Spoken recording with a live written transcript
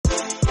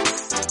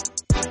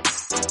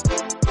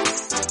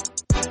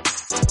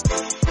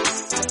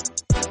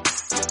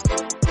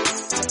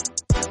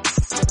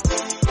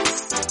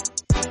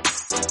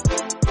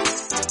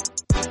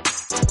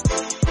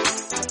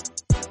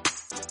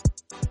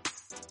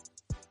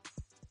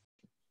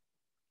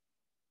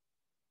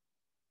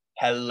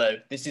Hello,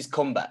 this is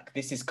Comeback.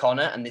 This is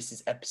Connor, and this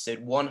is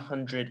episode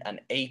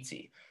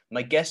 180.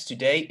 My guest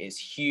today is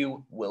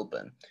Hugh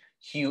Wilburn.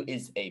 Hugh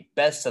is a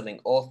best-selling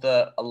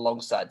author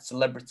alongside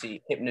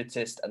celebrity,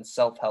 hypnotist, and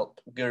self-help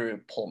guru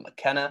Paul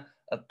McKenna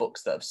of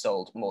books that have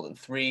sold more than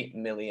 3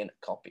 million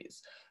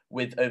copies.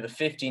 With over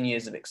 15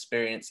 years of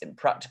experience in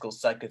practical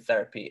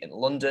psychotherapy in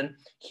London,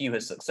 Hugh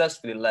has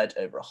successfully led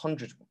over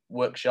 100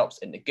 workshops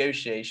in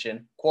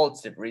negotiation,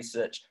 qualitative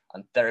research,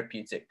 and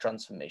therapeutic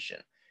transformation.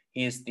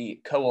 He is the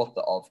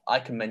co-author of I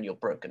Can Mend Your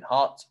Broken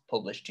Heart,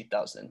 published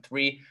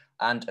 2003,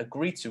 and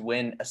Agree to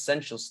Win,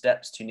 Essential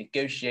Steps to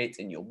Negotiate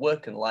in Your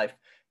Work and Life,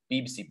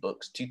 BBC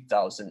Books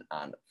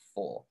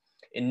 2004.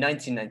 In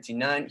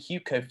 1999,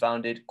 Hugh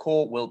co-founded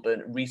Core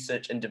Wilburn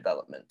Research and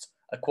Development,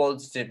 a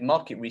qualitative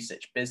market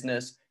research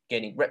business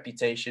gaining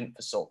reputation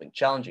for solving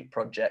challenging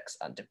projects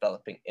and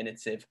developing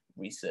innovative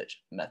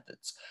research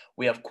methods.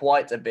 We have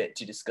quite a bit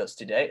to discuss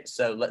today,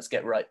 so let's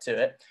get right to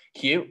it.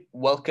 Hugh,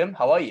 welcome.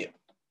 How are you?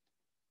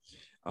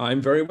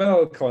 I'm very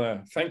well,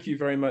 Connor. Thank you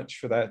very much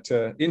for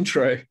that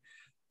intro.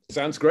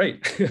 Sounds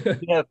great.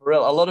 Yeah, for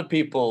real. A lot of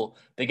people,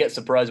 they get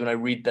surprised when I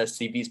read their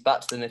CVs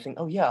back to them. They think,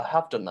 oh yeah, I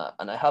have done that,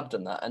 and I have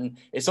done that. And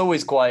it's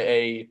always quite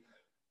a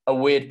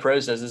weird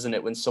process, isn't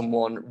it, when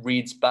someone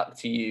reads back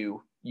to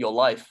you your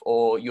life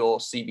or your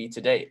CV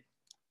to date?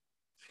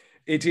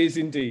 It is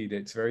indeed.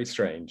 It's very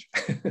strange.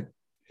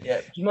 Yeah.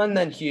 Do you mind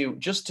then, Hugh,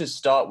 just to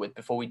start with,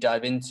 before we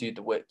dive into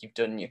the work you've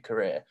done in your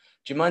career,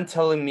 do you mind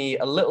telling me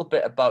a little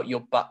bit about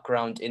your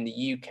background in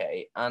the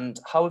UK and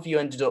how have you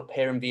ended up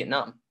here in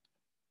Vietnam?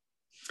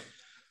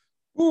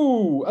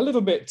 Ooh, a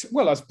little bit.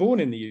 Well, I was born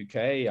in the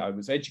UK. I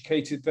was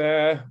educated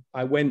there.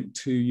 I went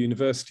to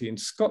university in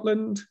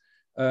Scotland.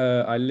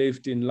 I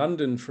lived in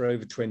London for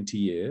over 20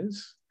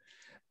 years.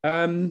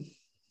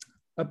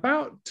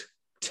 About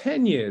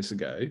 10 years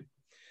ago,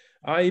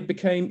 I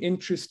became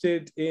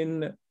interested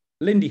in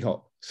Lindy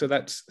Hop. So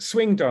that's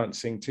swing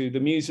dancing to the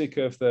music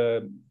of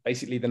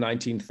basically the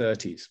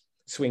 1930s,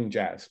 swing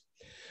jazz.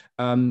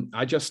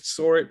 I just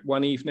saw it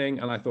one evening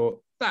and I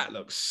thought, that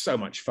looks so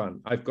much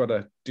fun. I've got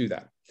to do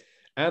that.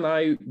 And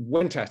I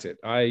went at it.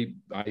 I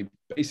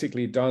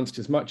basically danced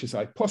as much as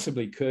I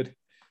possibly could,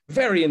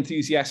 very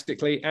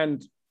enthusiastically,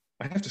 and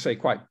I have to say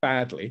quite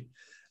badly,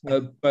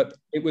 but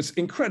it was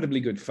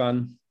incredibly good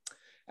fun.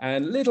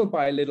 And little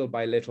by little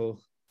by little,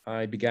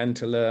 I began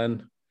to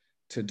learn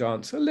to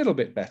dance a little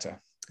bit better.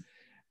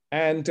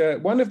 And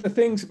one of the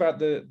things about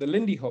the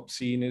Lindy Hop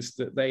scene is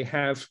that they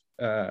have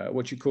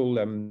what you call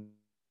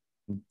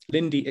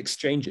Lindy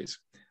exchanges.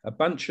 A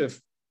bunch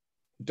of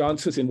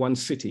dancers in one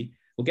city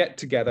will get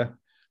together,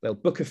 they'll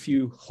book a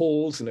few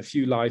halls and a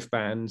few live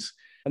bands,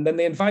 and then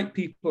they invite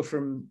people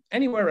from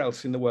anywhere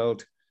else in the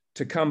world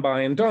to come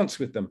by and dance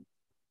with them.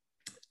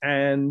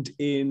 And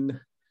in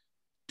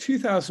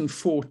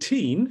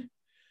 2014,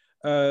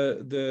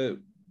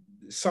 the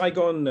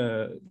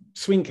Saigon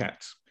Swing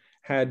Cats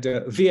had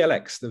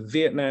VLX, the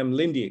Vietnam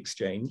Lindy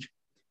Exchange,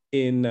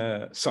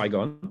 in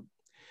Saigon.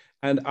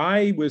 And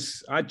I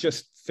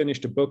just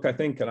finished a book, I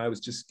think, and I was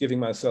just giving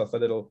myself a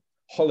little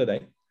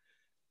holiday.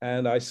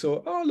 And I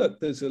saw, oh, look,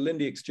 there's a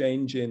Lindy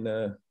Exchange in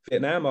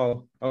Vietnam.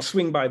 I'll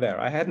swing by there.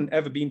 I hadn't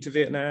ever been to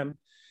Vietnam.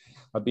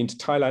 I've been to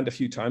Thailand a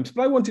few times,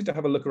 but I wanted to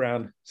have a look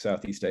around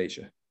Southeast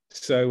Asia.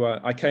 So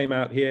I came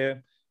out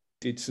here,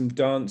 did some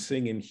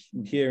dancing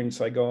here in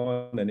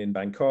Saigon and in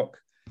Bangkok.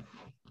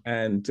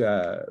 And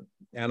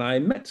I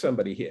met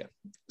somebody here.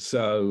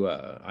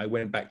 So I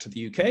went back to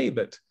the UK,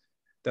 but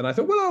then I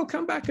thought, well, I'll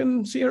come back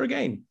and see her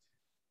again.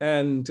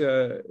 And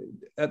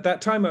at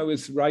that time I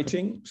was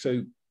writing,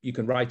 so you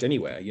can write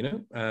anywhere, you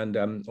know, and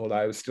although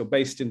I was still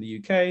based in the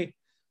UK,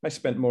 I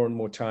spent more and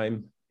more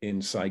time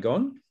in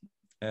Saigon.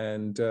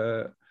 And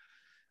then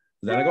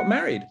I got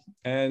married.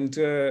 And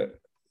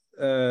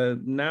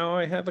now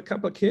I have a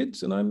couple of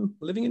kids and I'm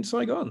living in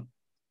Saigon.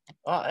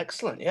 Oh,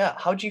 excellent. Yeah.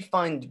 How do you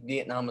find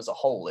Vietnam as a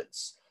whole?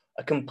 It's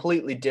a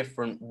completely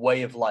different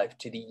way of life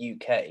to the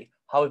UK.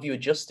 How have you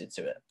adjusted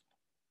to it?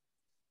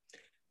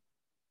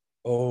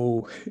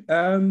 Oh,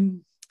 how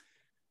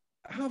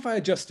have I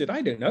adjusted?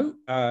 I don't know.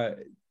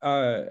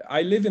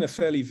 I live in a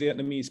fairly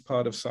Vietnamese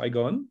part of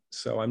Saigon,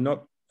 so I'm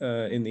not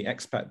in the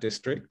expat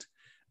district.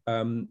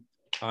 In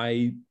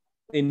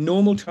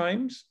normal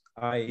times,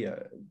 I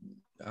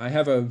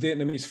have a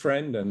Vietnamese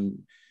friend, and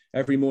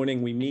every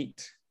morning we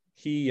meet.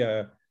 He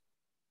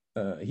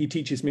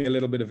teaches me a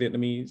little bit of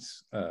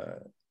Vietnamese.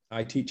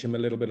 I teach him a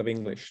little bit of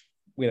English.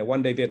 You know,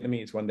 one day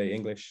Vietnamese, one day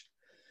English.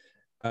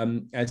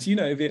 As you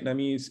know,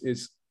 Vietnamese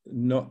is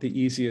not the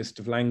easiest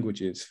of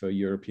languages for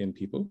European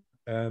people,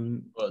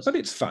 but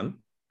it's fun.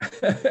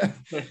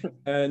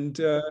 And,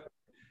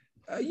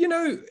 you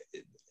know,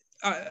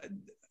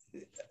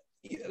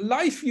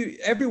 life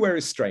everywhere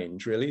is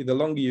strange, really. The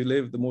longer you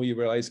live, the more you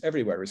realize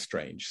everywhere is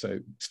strange. So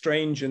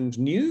strange and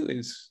new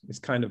is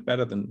kind of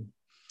better than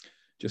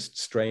just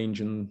strange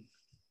and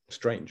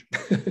strange.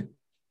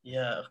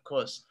 Yeah, of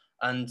course.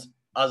 And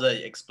as I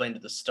explained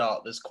at the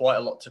start, there's quite a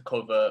lot to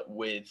cover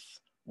with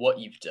what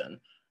you've done.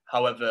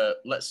 However,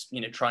 let's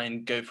try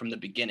and go from the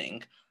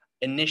beginning.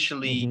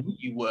 initially Mhm.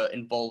 you were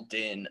involved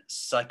in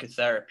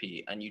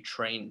psychotherapy and you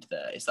trained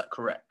there. Is that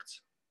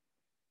correct?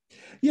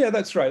 Yeah,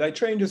 that's right. I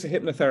trained as a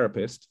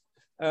hypnotherapist,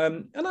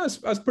 and I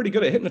was pretty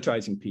good at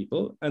hypnotizing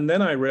people. And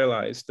then I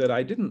realized that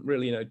I didn't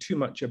really know too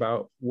much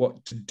about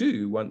what to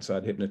do once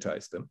I'd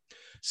hypnotized them.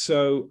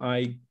 So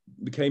I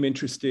became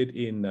interested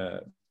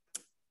in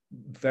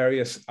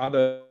various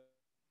other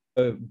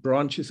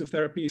branches of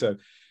therapy. So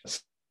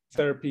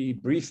therapy,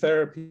 brief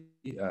therapy,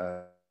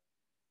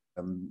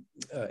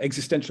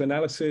 existential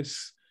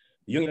analysis,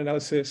 Jungian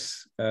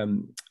analysis.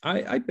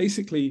 I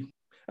basically,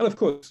 and of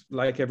course,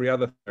 like every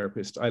other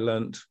therapist, I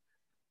learned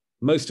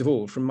most of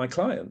all from my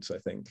clients, I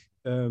think.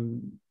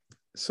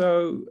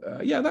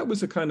 Yeah, that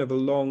was a kind of a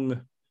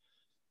long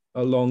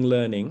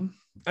learning.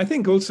 I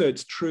think also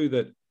it's true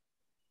that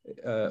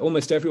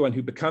almost everyone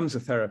who becomes a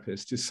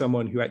therapist is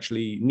someone who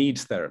actually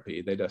needs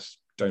therapy. They just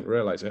don't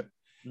realize it.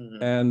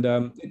 Mm-hmm. And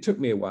it took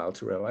me a while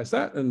to realize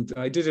that. And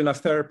I did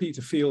enough therapy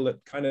to feel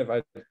that kind of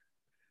I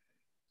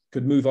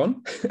could move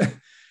on.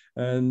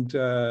 And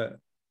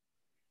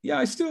yeah,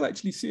 I still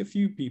actually see a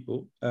few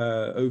people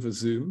over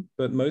Zoom,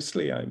 but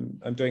mostly I'm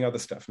doing other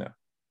stuff now.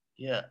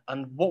 Yeah.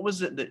 And what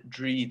was it that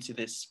drew you to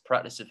this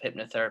practice of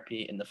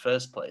hypnotherapy in the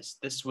first place?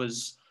 This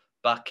was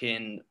back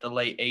in the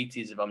late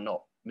 80s, if I'm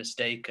not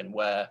mistaken,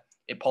 where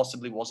it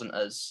possibly wasn't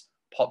as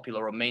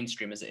popular or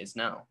mainstream as it is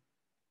now.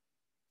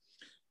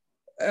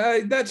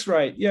 That's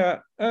right. Yeah.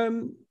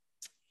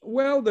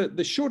 Well,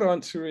 the short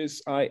answer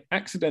is I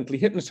accidentally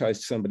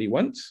hypnotized somebody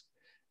once.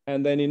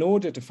 And then in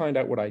order to find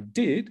out what I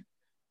did,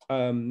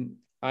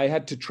 I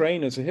had to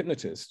train as a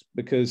hypnotist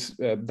because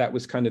that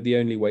was kind of the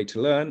only way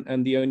to learn.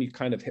 And the only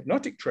kind of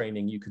hypnotic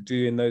training you could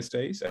do in those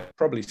days,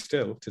 probably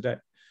still today,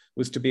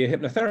 was to be a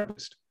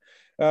hypnotherapist.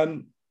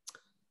 And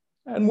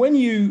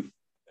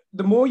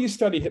the more you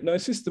study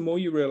hypnosis, the more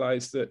you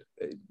realize that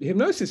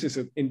hypnosis is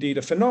indeed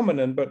a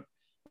phenomenon, but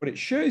what it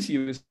shows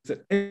you is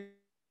that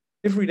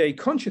everyday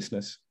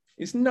consciousness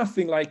is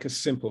nothing like as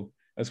simple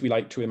as we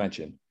like to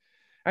imagine.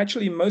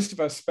 Actually, most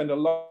of us spend a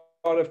lot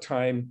of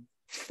time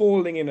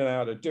falling in and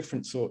out of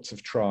different sorts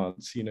of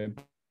trance,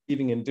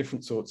 believing in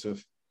different sorts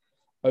of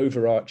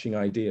overarching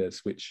ideas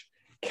which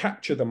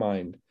capture the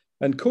mind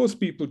and cause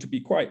people to be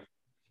quite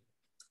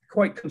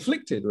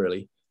conflicted,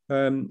 really.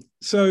 Yeah,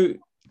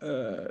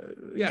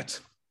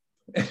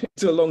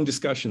 it's a long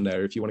discussion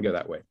there if you want to go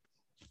that way.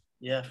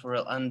 Yeah, for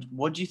real. And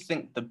what do you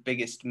think the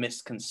biggest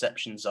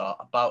misconceptions are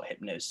about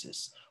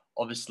hypnosis?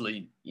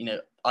 Obviously,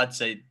 I'd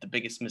say the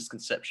biggest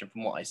misconception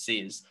from what I see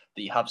is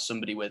that you have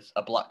somebody with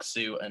a black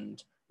suit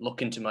and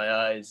look into my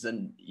eyes,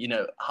 and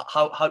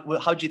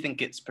how do you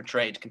think it's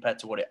portrayed compared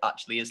to what it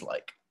actually is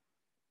like?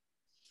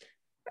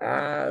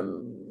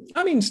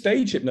 I mean,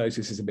 stage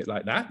hypnosis is a bit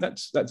like that.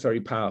 That's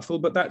very powerful,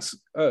 but that's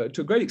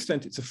to a great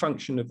extent it's a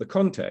function of the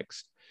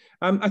context.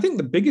 I think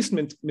the biggest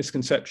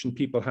misconception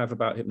people have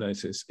about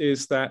hypnosis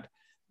is that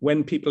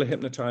when people are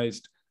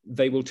hypnotized,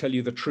 they will tell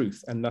you the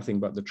truth and nothing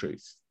but the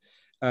truth.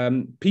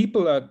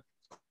 People are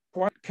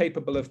quite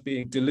capable of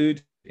being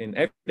deluded in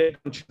everyday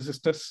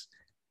consciousness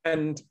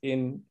and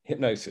in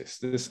hypnosis.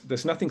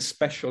 There's nothing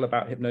special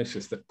about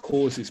hypnosis that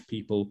causes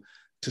people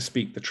to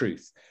speak the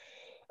truth.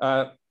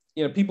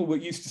 People were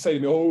used to say to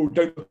me, "Oh,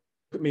 don't look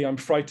at me, I'm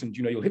frightened.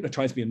 You'll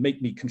hypnotize me and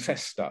make me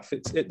confess stuff."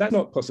 That's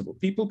not possible.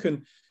 People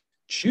can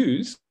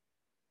choose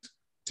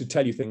to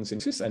tell you things in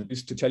hypnosis and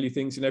choose to tell you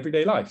things in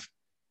everyday life.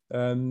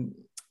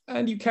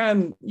 And you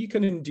can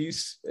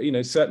induce,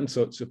 certain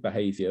sorts of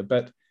behavior,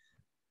 but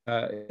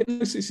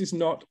hypnosis is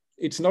not,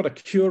 it's not a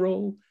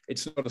cure-all,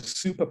 it's not a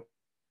super,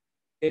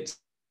 it's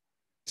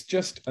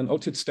just an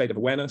altered state of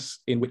awareness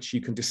in which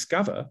you can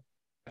discover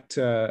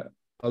that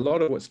a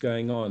lot of what's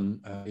going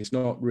on is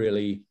not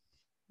really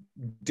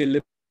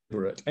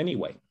deliberate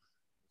anyway.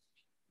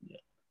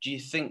 Do you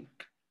think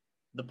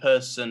the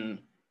person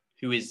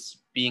who is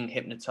being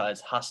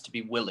hypnotized has to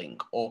be willing,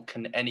 or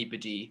can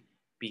anybody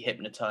be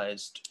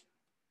hypnotized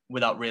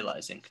without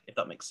realizing, if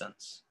that makes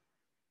sense?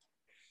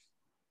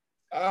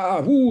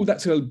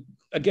 That's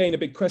again a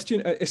big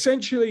question.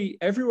 Essentially,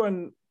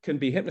 everyone can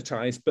be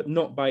hypnotized, but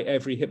not by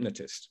every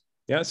hypnotist.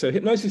 Yeah, so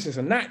hypnosis is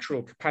a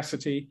natural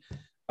capacity.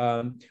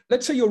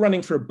 Let's say you're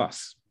running for a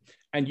bus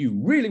and you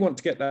really want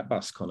to get that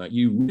bus, Connor.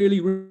 You really,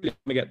 really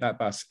want to get that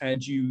bus,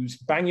 and you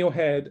bang your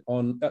head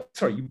on,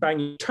 you bang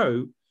your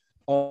toe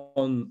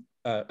on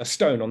a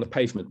stone on the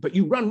pavement, but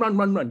you run,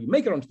 you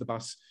make it onto the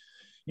bus,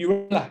 you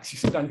relax, you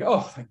sit down and go,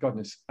 "Oh, thank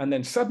goodness." And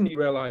then suddenly you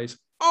realize,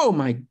 "Oh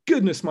my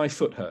goodness, my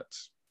foot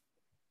hurts."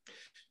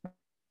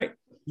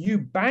 You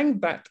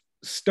banged that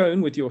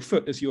stone with your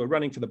foot as you were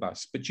running to the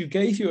bus, but you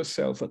gave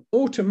yourself an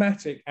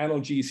automatic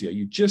analgesia.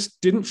 You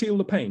just didn't feel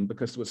the pain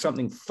because there was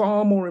something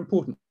far more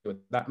important at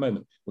that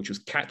moment, which was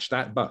catch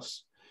that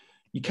bus.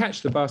 You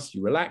catch the bus,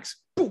 you relax,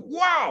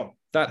 wow,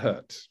 that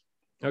hurts.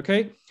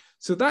 Okay,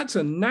 so that's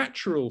a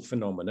natural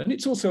phenomenon.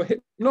 It's also a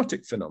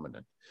hypnotic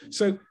phenomenon.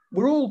 So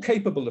we're all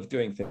capable of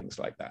doing things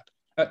like that.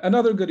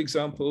 Another good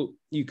example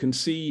you can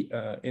see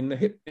in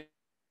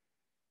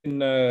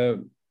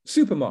the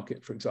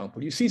supermarket, for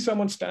example. You see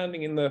someone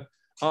standing in the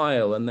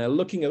aisle and they're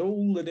looking at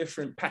all the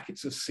different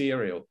packets of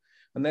cereal,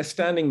 and they're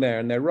standing there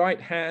and their right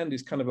hand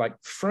is kind of like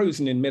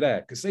frozen in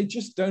midair because they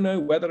just don't know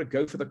whether to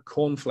go for the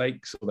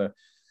cornflakes or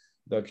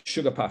the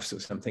sugar puffs or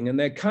something. And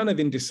they're kind of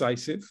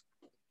indecisive.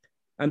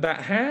 And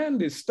that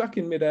hand is stuck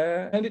in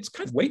midair and it's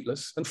kind of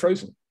weightless and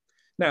frozen.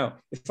 Now,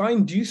 if I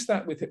induce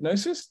that with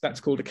hypnosis, that's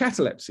called a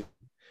catalepsy.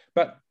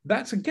 But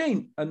that's,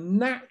 again, a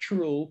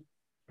natural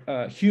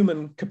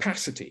human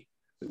capacity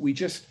that we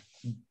just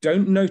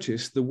don't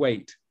notice the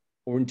weight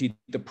or indeed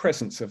the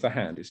presence of the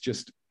hand. It's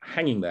just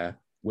hanging there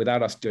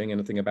without us doing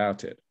anything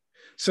about it.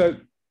 So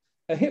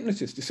a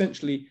hypnotist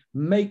essentially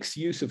makes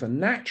use of a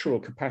natural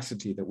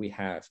capacity that we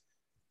have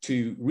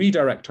to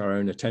redirect our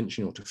own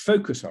attention or to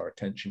focus our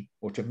attention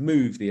or to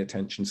move the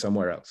attention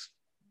somewhere else.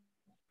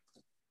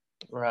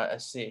 Right, I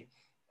see.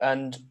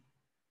 And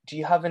do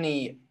you have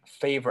any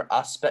favorite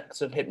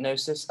aspects of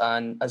hypnosis?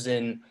 And as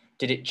in,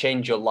 did it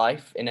change your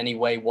life in any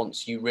way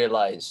once you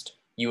realized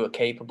you were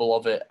capable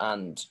of it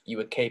and you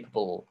were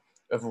capable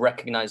of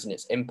recognizing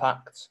its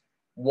impact?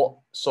 What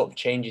sort of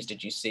changes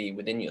did you see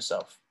within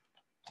yourself?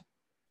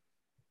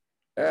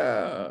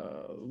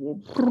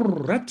 Well,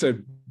 that's a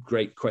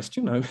great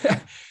question.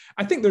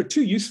 I think there are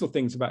two useful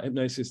things about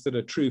hypnosis that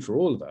are true for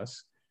all of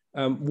us.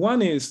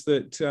 One is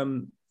that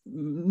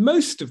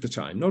most of the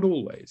time, not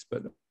always,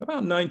 but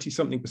about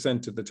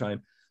 90-something% of the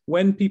time,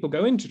 when people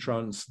go into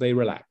trance, they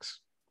relax.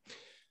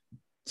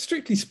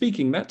 Strictly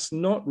speaking, that's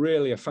not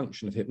really a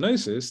function of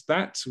hypnosis.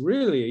 That's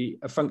really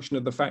a function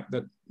of the fact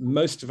that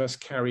most of us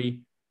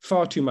carry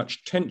far too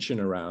much tension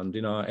around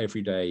in our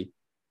everyday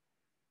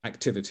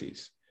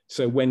activities.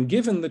 So when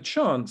given the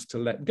chance to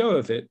let go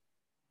of it,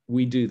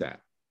 we do that.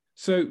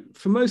 So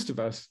for most of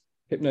us,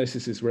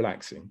 hypnosis is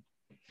relaxing.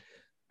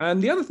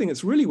 And the other thing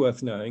that's really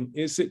worth knowing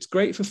is it's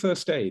great for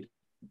first aid.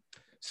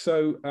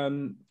 So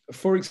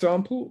for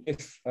example,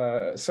 if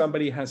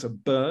somebody has a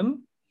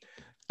burn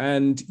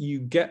and you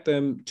get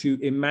them to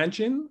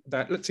imagine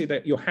that, let's say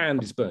that your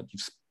hand is burnt,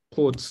 you've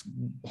poured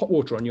hot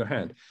water on your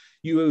hand.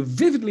 You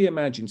vividly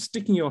imagine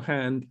sticking your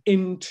hand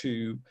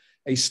into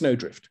a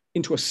snowdrift,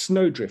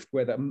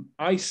 where the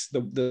ice,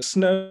 the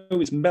snow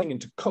is melting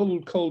into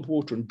cold, cold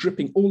water and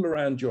dripping all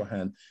around your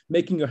hand,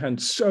 making your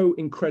hand so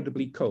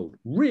incredibly cold,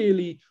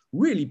 really,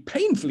 really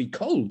painfully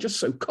cold, just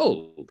so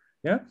cold.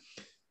 Yeah.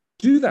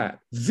 Do that.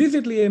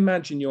 Vividly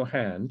imagine your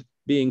hand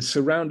being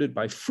surrounded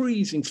by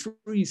freezing,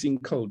 freezing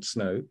cold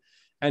snow,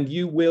 and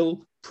you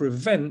will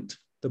prevent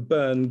the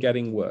burn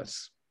getting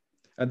worse.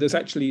 And there's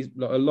actually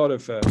a lot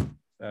of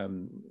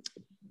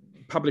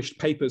published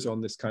papers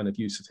on this kind of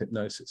use of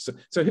hypnosis.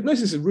 So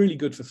hypnosis is really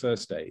good for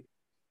first aid.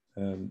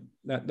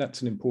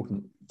 That's an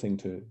important thing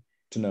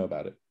to know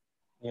about it.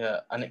 Yeah,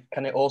 and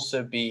can it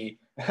also be,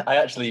 I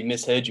actually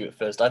misheard you at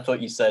first. I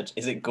thought you said,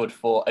 is it good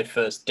for a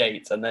first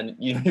date? And then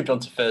you moved on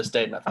to first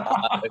date and I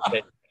thought,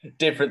 okay,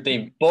 different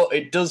theme. But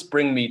it does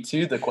bring me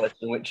to the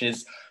question, which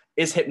is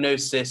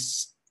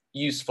hypnosis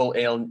useful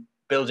in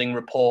building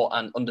rapport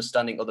and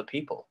understanding other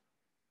people?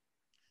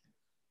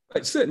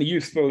 It's certainly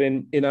useful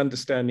in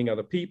understanding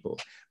other people.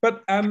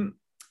 But,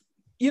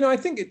 I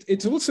think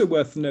it's also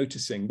worth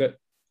noticing that,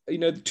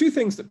 the two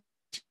things that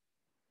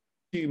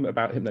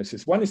about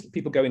hypnosis, one is that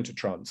people go into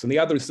trance, and the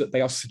other is that they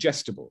are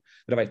suggestible.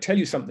 That if I tell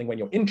you something when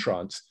you're in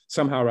trance,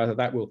 somehow or other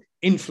that will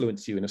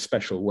influence you in a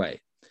special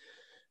way.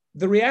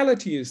 The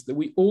reality is that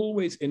we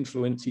always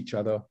influence each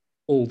other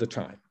all the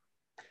time.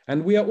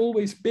 And we are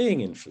always being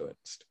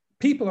influenced.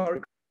 People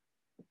are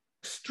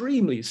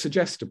extremely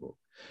suggestible.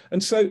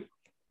 And so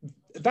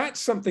that's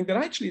something that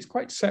actually is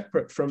quite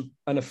separate from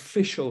an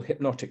official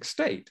hypnotic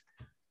state.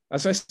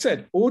 As I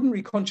said,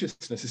 ordinary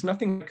consciousness is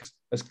nothing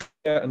as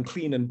clear and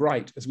clean and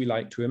bright as we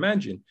like to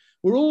imagine.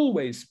 We're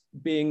always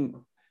being,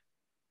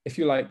 if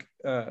you like,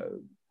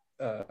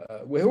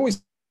 we're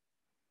always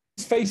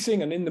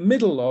facing and in the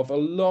middle of a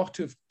lot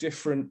of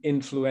different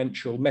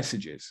influential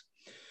messages.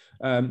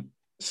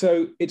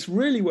 So it's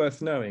really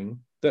worth knowing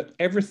that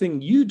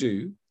everything you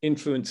do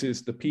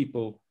influences the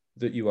people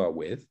that you are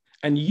with.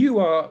 And you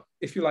are,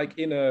 if you like,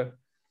 in a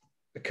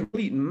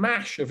complete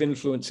mash of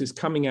influences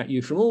coming at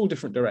you from all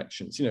different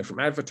directions, from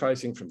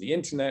advertising, from the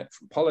internet,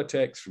 from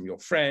politics, from your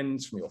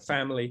friends, from your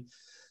family.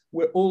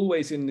 We're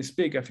always in this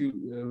big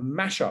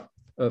mashup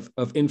of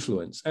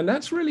influence. And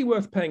that's really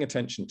worth paying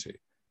attention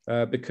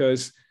to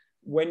because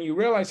when you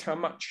realize how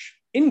much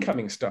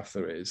incoming stuff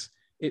there is,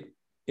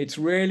 it's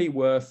really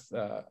worth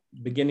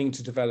beginning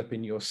to develop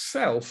in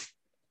yourself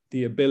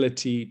the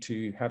ability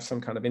to have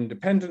some kind of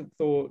independent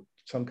thought,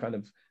 some kind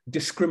of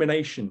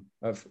discrimination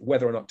of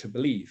whether or not to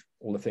believe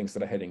all the things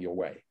that are heading your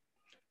way.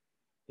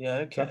 Yeah,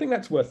 okay. So I think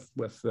that's worth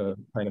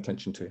paying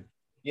attention to.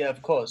 Yeah,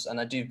 of course, and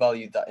I do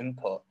value that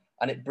input.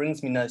 And it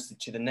brings me nicely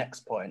to the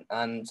next point.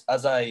 And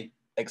as I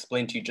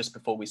explained to you just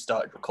before we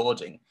started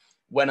recording,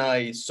 when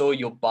I saw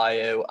your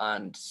bio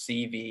and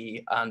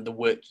CV and the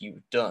work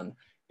you've done,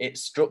 it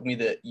struck me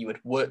that you had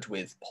worked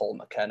with Paul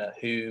McKenna,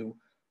 who,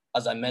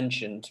 as I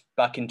mentioned,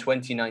 back in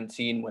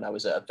 2019, when I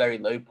was at a very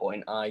low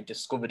point, I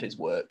discovered his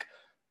work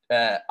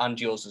and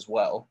yours as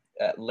well,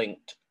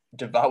 linked.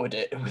 devoured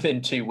it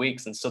within 2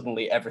 weeks and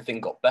suddenly everything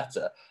got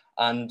better.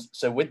 And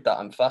so with that,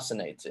 I'm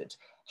fascinated.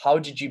 How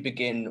did you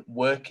begin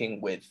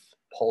working with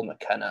Paul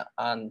McKenna,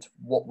 and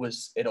what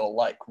was it all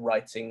like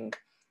writing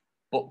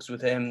books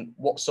with him?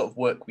 What sort of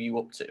work were you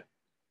up to?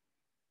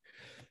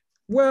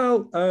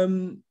 Well,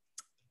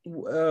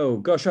 oh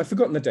gosh, I've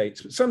forgotten the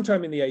dates, but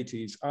sometime in the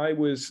 80s, I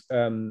was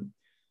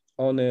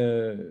on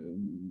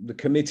the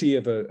committee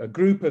of a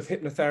group of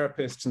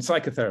hypnotherapists and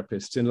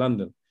psychotherapists in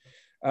London.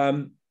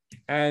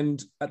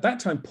 And at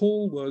that time,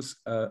 Paul was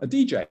a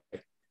DJ.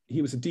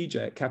 He was a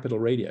DJ at Capital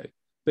Radio,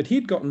 but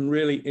he'd gotten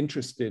really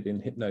interested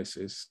in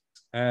hypnosis.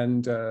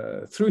 And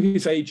through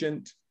his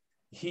agent,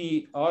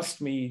 he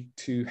asked me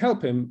to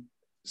help him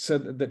so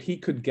that he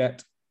could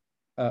get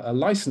a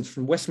license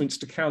from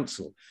Westminster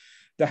Council.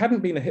 There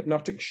hadn't been a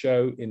hypnotic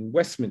show in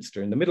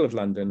Westminster in the middle of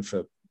London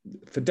for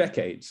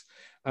decades.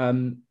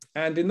 And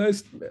in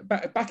those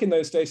back in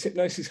those days,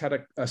 hypnosis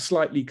had a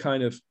slightly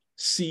kind of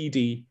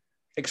seedy,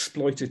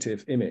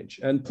 exploitative image.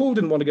 And Paul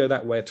didn't want to go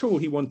that way at all.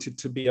 He wanted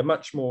to be a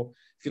much more,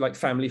 if you like,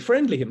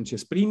 family-friendly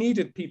hypnotist, but he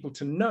needed people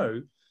to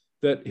know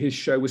that his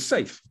show was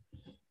safe.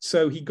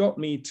 So he got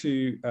me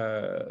to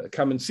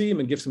come and see him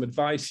and give some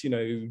advice, you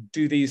know,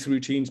 do these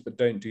routines, but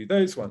don't do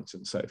those ones,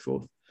 and so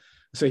forth.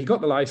 So he got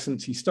the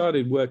license. He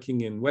started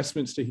working in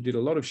Westminster. He did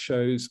a lot of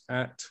shows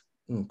at,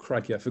 oh,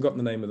 crikey, I've forgotten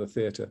the name of the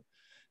theatre,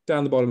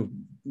 down the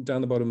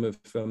bottom of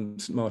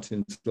St.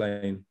 Martin's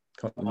Lane.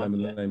 Can't remember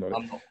the name of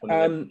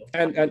it.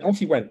 And off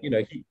he went. You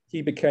know,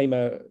 he became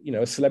a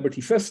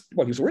celebrity first.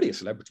 Well, he was already a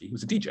celebrity. He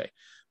was a DJ,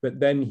 but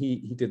then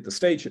he did the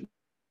stage.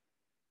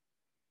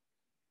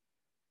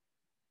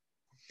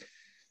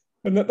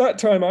 And at that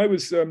time, I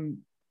was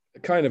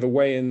kind of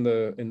away in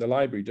the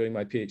library doing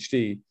my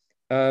PhD,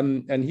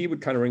 and he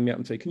would kind of ring me up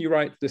and say, "Can you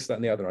write this, that,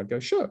 and the other?" I'd go,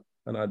 "Sure,"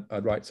 and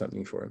I'd write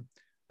something for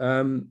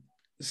him.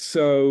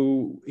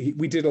 So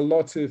we did a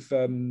lot of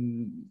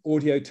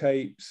audio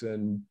tapes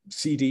and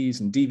CDs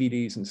and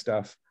DVDs and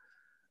stuff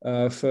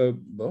for,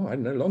 well, I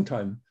don't know, a long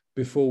time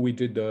before we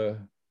did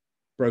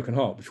Broken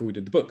Heart, before we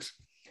did the books.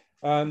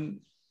 And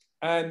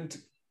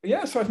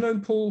yeah, so I've known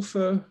Paul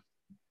for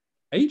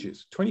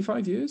ages,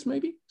 25 years,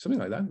 maybe, something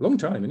like that. Long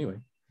time, anyway.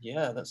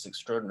 Yeah, that's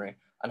extraordinary.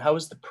 And how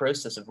was the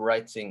process of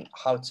writing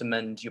How to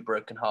Mend Your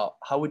Broken Heart?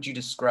 How would you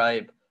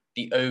describe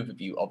the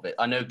overview of it?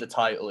 I know the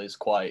title is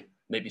quite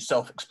maybe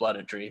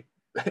self-explanatory,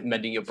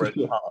 mending your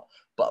broken heart,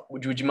 but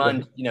would you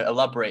mind,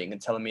 elaborating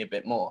and telling me a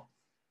bit more?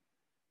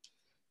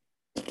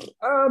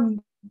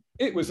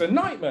 It was a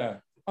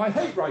nightmare. I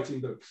hate writing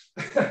books.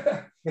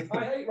 I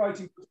hate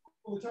writing books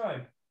all the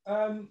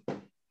time.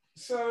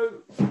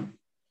 So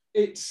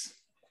it's,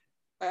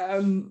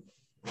 to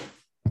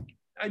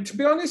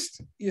be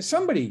honest,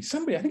 somebody,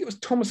 I think it was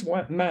Thomas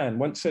Mann,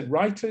 once said,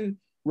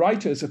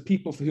 writers are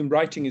people for whom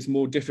writing is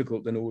more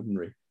difficult than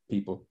ordinary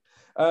people.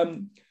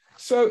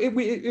 So it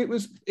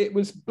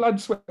was blood,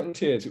 sweat, and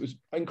tears. It was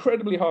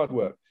incredibly hard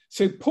work.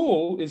 So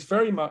Paul is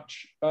very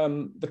much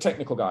the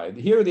technical guy.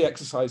 Here are the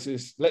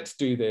exercises. Let's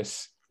do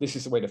this. This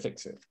is the way to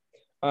fix it.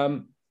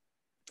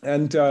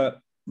 And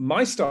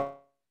my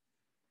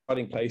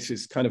starting place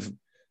is kind of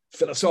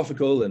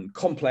philosophical and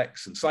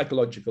complex and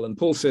psychological. And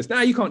Paul says,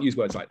 "No, you can't use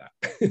words like that."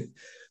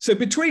 So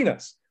between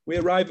us, we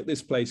arrive at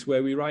this place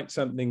where we write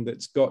something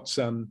that's got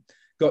some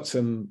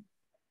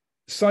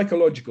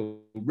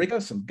psychological rigor,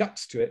 some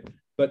guts to it,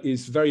 but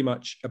is very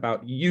much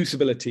about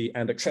usability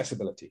and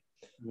accessibility.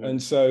 Yeah.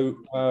 And so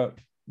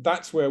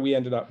that's where we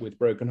ended up with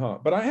Broken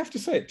Heart. But I have to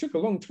say, it took a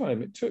long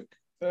time. It took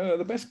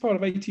the best part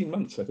of 18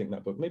 months, I think,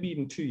 that book, maybe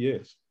even 2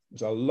 years. It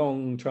was a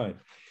long time.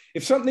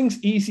 If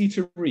something's easy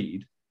to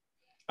read,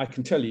 I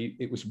can tell you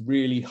it was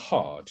really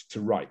hard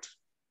to write.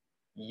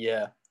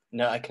 Yeah,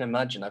 no, I can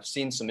imagine. I've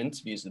seen some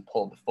interviews with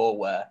Paul before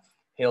where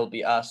he'll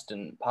be asked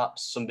and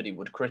perhaps somebody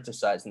would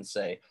criticize and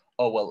say,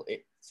 "Oh, well,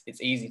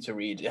 it's easy to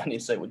read." And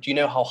he'd say, "Well, do you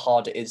know how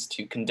hard it is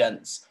to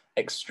condense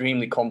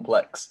extremely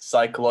complex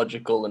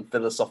psychological and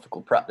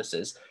philosophical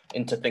practices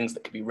into things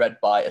that can be read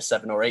by a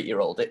 7 or 8 year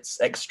old? It's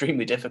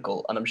extremely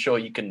difficult." And I'm sure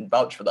you can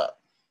vouch for that.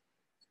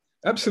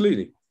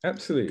 Absolutely.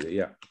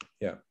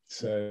 Yeah.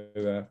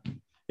 So,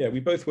 yeah, we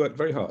both worked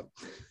very hard.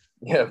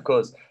 Yeah, of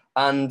course.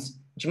 And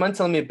do you mind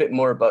telling me a bit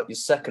more about your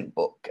second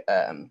book,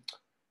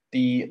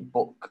 the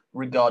book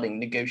regarding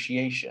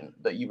negotiation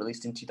that you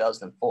released in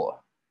 2004?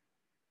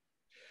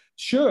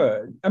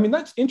 Sure. I mean,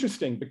 that's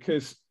interesting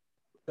because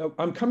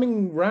I'm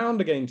coming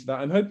round again to that.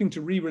 I'm hoping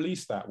to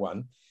re-release that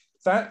one.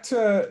 That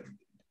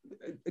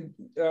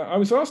I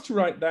was asked to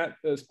write that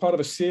as part of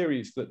a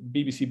series that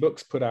BBC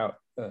Books put out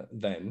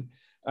then.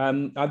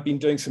 I've been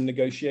doing some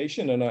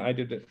negotiation, and I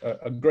did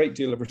a great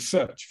deal of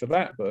research for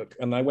that book.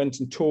 And I went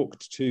and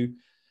talked to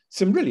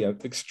some really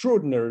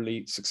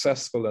extraordinarily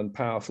successful and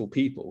powerful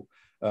people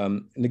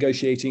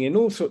negotiating in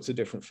all sorts of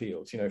different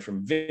fields,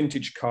 from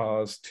vintage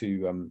cars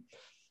to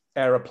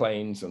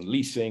aeroplanes and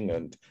leasing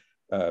and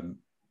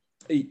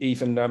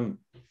even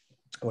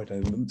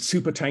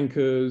super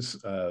tankers,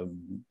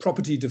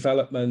 property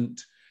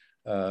development,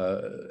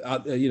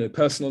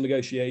 personal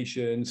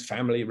negotiations,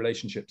 family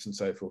relationships, and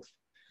so forth.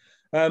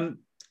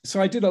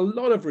 So I did a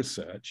lot of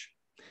research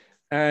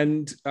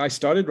and I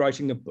started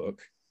writing a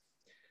book.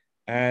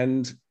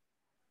 And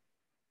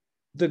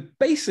the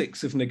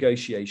basics of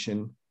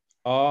negotiation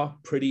are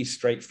pretty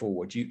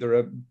straightforward. There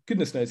are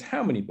goodness knows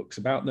how many books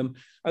about them,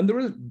 and there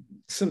are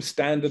some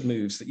standard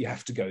moves that you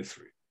have to go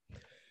through.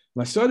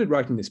 And I started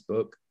writing this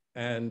book,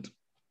 and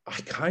I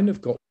kind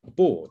of got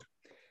bored.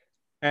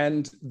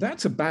 And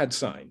that's a bad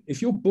sign.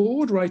 If you're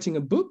bored writing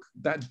a book,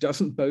 that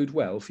doesn't bode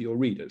well for your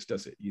readers,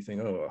 does it? You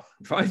think, oh,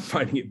 if I'm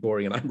finding it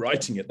boring and I'm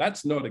writing it,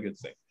 that's not a good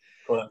thing.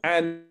 Well,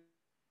 and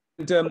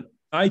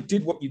I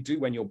did what you do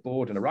when you're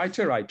bored and a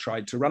writer. I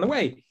tried to run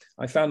away.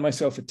 I found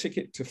myself a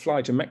ticket to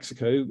fly to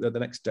Mexico the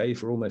next day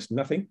for almost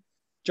nothing,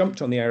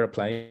 jumped on the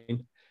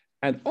airplane,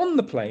 and on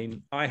the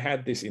plane, I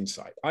had this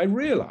insight. I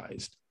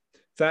realized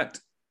that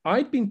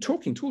I'd been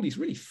talking to all these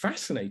really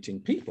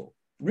fascinating people,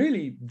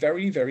 really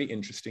very, very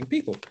interesting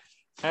people,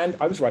 and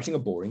I was writing a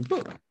boring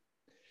book.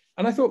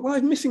 And I thought, well,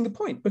 I'm missing the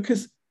point,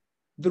 because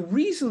the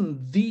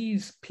reason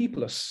these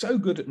people are so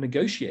good at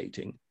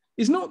negotiating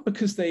is not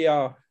because they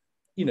are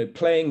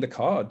playing the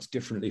cards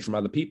differently from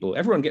other people.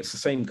 Everyone gets the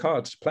same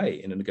cards to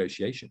play in a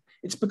negotiation.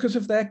 It's because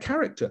of their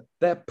character,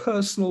 their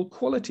personal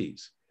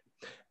qualities.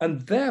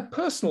 And their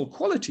personal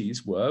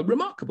qualities were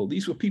remarkable.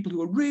 These were people who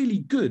were really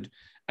good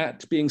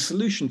at being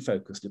solution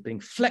focused, at being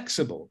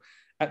flexible,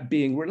 at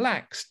being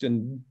relaxed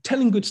and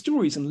telling good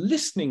stories and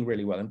listening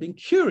really well and being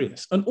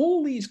curious. And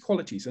all these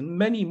qualities and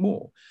many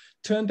more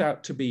turned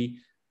out to be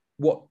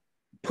what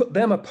put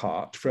them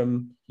apart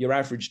from your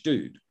average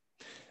dude.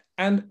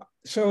 And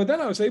so then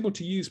I was able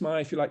to use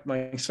my, if you like,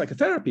 my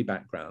psychotherapy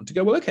background to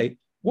go, well, okay,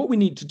 what we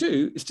need to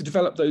do is to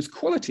develop those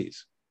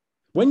qualities.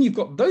 When you've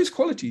got those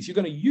qualities, you're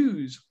going to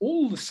use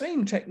all the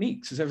same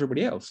techniques as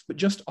everybody else, but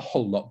just a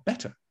whole lot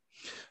better.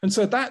 And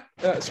so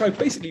so I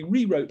basically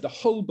rewrote the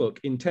whole book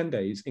in 10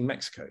 days in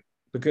Mexico,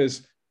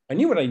 because I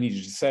knew what I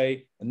needed to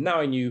say, and now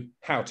I knew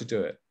how to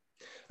do it.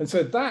 And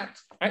so that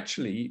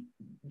actually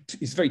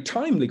is very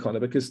timely, Connor,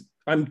 because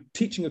I'm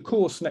teaching a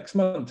course next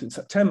month in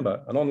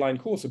September, an online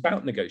course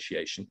about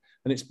negotiation,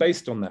 and it's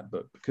based on that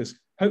book, because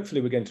hopefully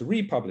we're going to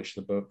republish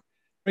the book,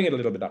 bring it a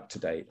little bit up to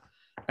date.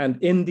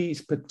 And in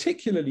these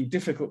particularly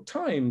difficult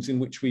times in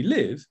which we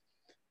live,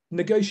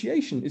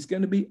 negotiation is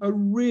going to be a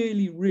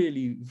really,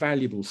 really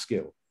valuable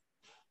skill.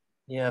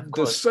 Yeah, of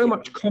course. There's so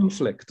much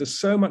conflict, there's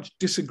so much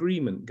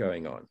disagreement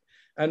going on.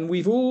 And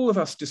we've all of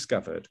us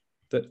discovered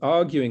that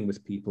arguing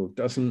with people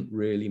doesn't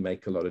really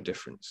make a lot of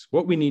difference.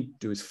 What we need to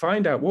do is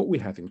find out what we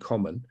have in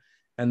common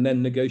and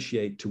then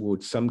negotiate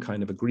towards some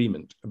kind of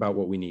agreement about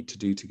what we need to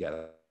do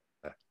together.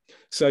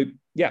 So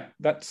yeah,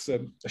 that's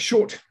a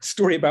short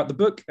story about the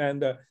book,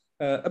 and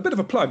a bit of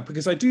a plug,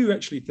 because I do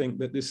actually think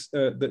that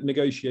that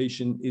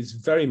negotiation is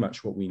very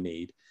much what we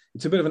need.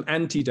 It's a bit of an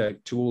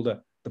antidote to all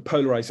the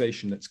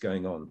polarization that's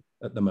going on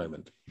at the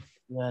moment.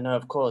 Yeah, no,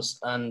 of course.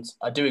 And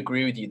I do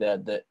agree with you there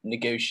that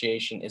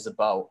negotiation is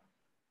about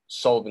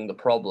solving the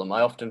problem.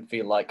 I often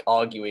feel like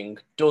arguing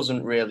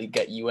doesn't really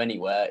get you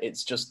anywhere.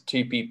 It's just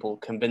two people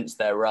convinced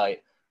they're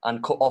right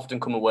and often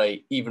come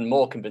away even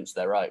more convinced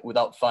they're right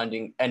without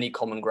finding any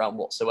common ground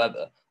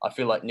whatsoever. I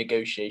feel like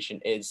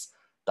negotiation is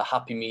the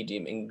happy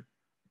medium in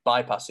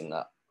bypassing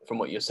that, from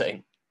what you're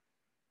saying.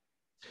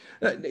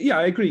 Yeah,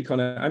 I agree,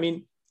 Connor. I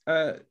mean,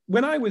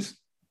 when I was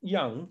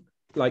young,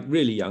 like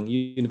really young,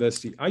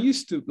 university, I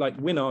used to like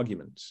win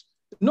arguments,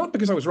 not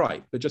because I was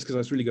right, but just because I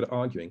was really good at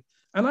arguing.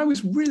 And I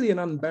was really an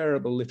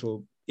unbearable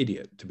little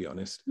idiot, to be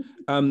honest,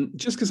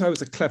 just because I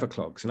was a clever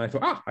clogs. And I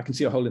thought, I can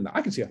see a hole in that.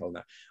 I can see a hole in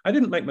that. I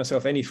didn't make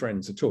myself any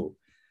friends at all.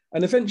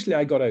 And eventually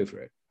I got over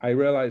it. I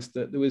realized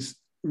that there was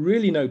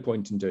really no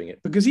point in doing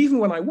it, because even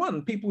when I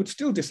won, people would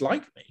still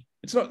dislike me.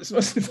 It's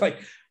not like,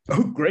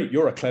 oh, great,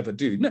 you're a clever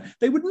dude. No,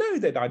 they would know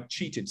that I'd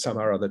cheated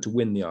somehow or other to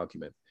win the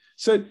argument.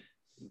 So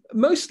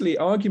mostly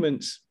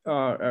arguments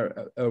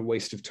are a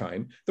waste of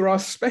time. There are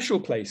special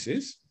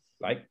places,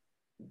 like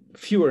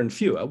fewer and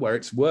fewer, where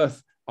it's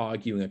worth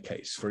arguing a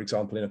case, for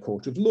example, in a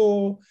court of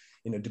law,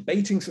 in a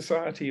debating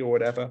society or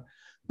whatever.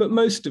 But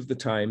most of the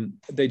time,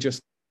 they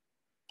just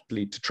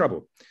lead to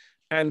trouble.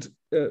 And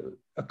a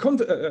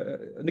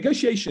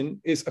negotiation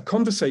is a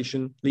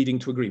conversation leading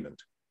to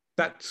agreement.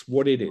 That's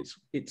what it is.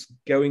 It's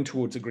going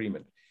towards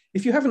agreement.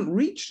 If you haven't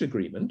reached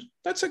agreement,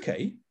 that's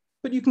okay,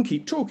 but you can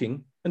keep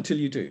talking until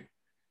you do.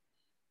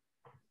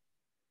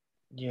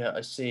 Yeah,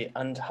 I see.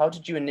 And how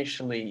did you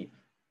initially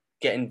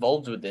get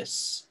involved with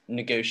this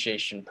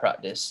negotiation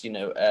practice,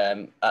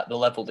 at the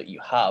level that you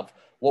have?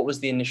 What was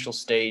the initial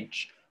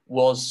stage?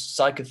 Was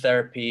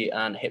psychotherapy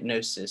and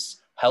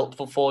hypnosis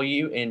helpful for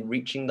you in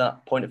reaching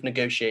that point of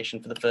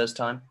negotiation for the first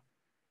time?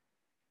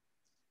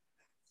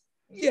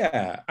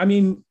 Yeah, I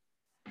mean,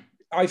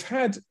 I've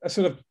had a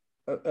sort of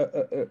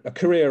a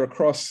career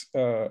across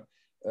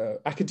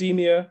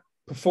academia,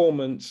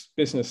 performance,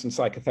 business, and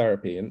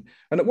psychotherapy. And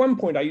at one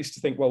point I used to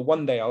think, well,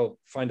 one day I'll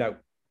find out,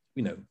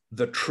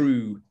 the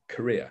true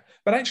career.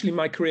 But actually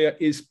my career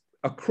is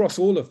across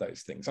all of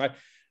those things.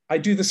 I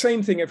do the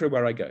same thing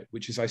everywhere I go,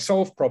 which is I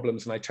solve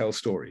problems and I tell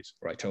stories,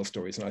 or I tell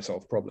stories and I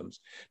solve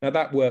problems. Now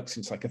that works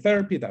in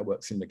psychotherapy, that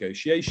works in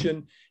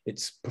negotiation.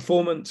 Its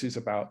performance is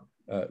about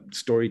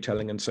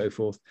storytelling and so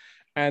forth.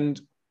 And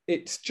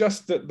it's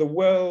just that the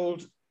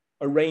world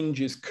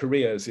arranges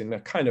careers in a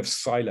kind of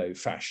silo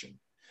fashion.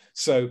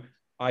 So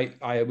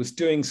I was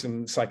doing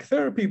some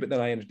psychotherapy, but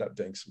then I ended up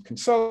doing some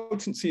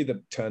consultancy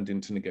that turned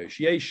into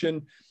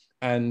negotiation.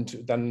 And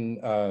then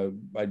I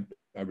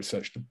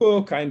researched a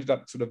book. I ended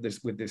up sort of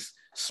with this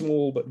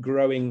small but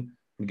growing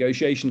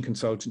negotiation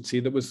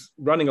consultancy that was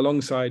running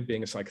alongside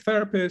being a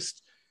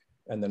psychotherapist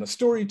and then a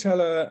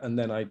storyteller. And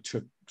then I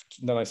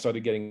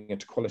started getting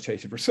into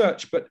qualitative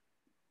research. But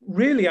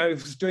really, I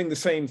was doing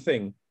the same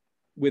thing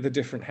with a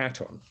different hat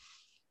on.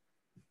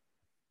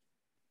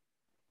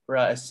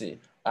 Right, I see.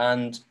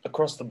 And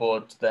across the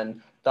board,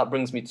 then, that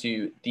brings me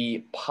to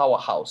the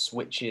Powerhouse,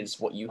 which is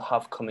what you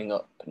have coming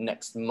up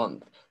next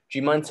month. Do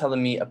you mind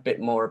telling me a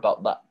bit more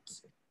about that?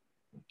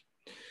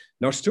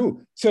 Not at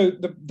all. So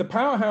the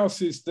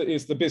Powerhouse is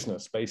the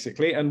business,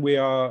 basically, and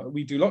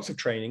we do lots of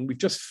training. We've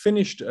just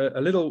finished a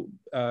little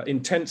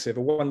intensive,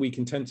 a 1-week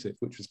intensive,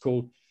 which was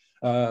called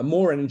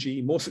More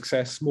Energy, More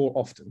Success, More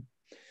Often.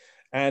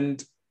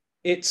 And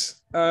it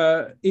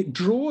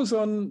draws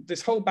on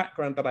this whole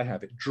background that I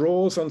have. It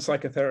draws on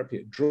psychotherapy,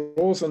 it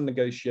draws on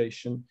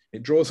negotiation,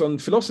 it draws on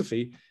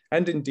philosophy,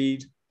 and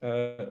indeed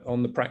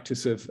on the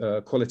practice of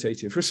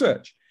qualitative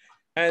research.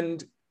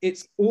 And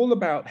it's all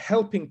about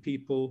helping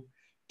people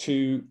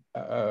to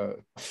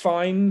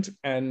find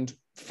and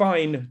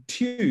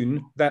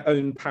fine-tune their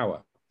own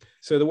power.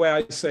 So the way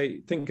I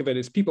think of it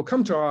is people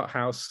come to our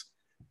house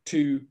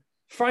to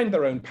find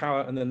their own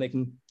power and then they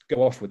can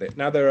go off with it.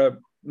 Now, there are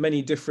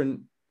many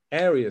different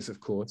areas,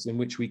 of course, in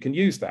which we can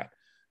use that.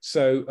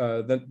 So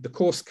the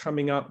course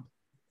coming up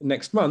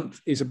next month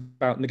is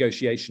about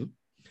negotiation.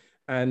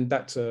 And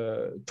that's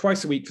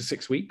twice a week for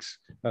 6 weeks,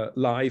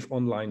 live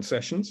online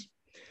sessions.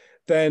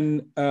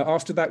 Then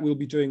after that, we'll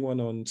be doing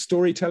one on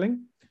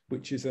storytelling,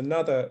 which is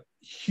another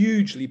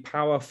hugely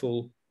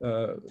powerful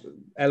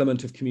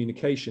element of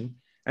communication,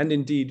 and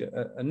indeed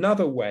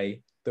another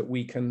way that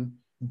we can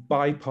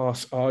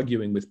bypass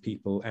arguing with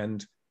people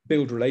and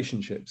build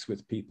relationships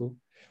with people.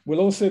 We'll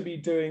also be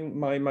doing,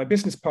 my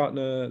business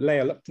partner,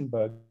 Leah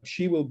Luptenberg,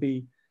 she will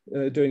be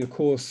doing a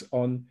course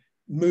on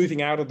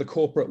moving out of the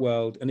corporate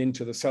world and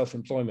into the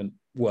self-employment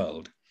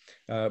world.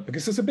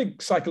 Because there's a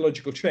big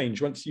psychological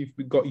change. Once you've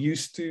got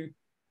used to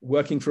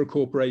working for a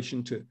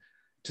corporation, to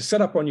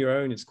set up on your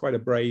own, it's quite a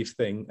brave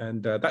thing.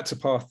 And that's a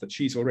path that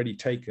she's already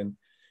taken.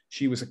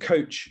 She was a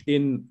coach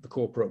in the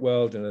corporate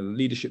world and a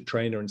leadership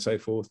trainer and so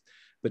forth,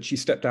 but she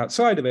stepped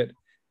outside of it.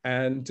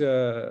 And,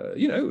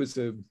 it was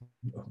a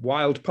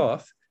wild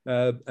path,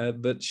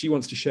 but she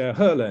wants to share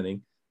her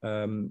learning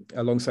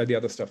alongside the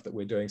other stuff that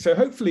we're doing. So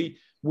hopefully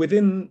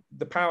within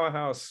the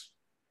Powerhouse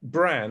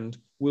brand,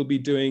 we'll be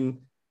doing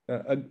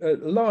a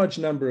large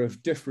number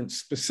of different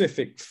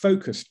specific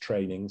focused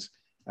trainings,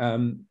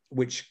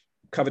 which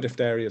cover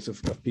different areas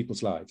of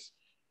people's lives.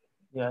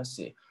 Yeah, I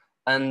see.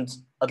 And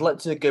I'd like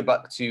to go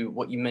back to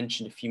what you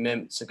mentioned a few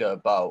minutes ago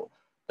about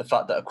the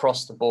fact that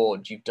across the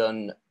board, you've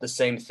done the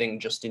same thing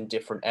just in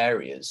different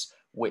areas,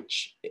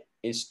 which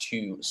is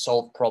to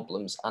solve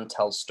problems and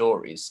tell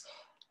stories.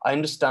 I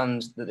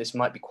understand that this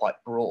might be quite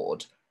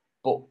broad,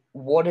 but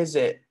what is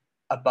it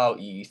about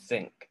you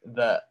think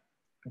that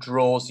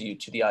draws you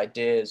to the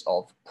ideas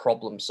of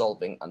problem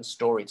solving and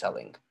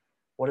storytelling?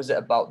 What is it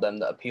about them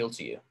that appeal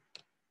to you?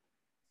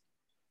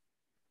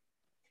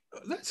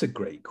 That's a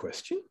great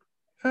question.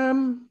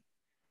 I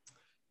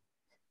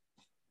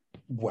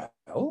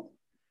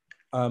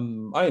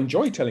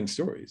enjoy telling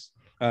stories.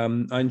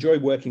 I enjoy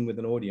working with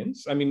an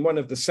audience. I mean, one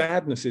of the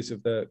sadnesses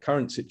of the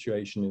current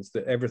situation is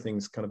that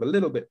everything's kind of a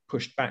little bit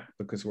pushed back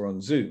because we're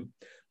on Zoom.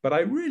 But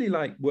I really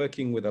like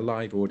working with a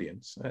live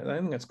audience. I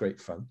think that's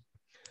great fun.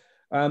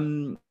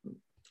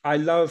 I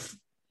love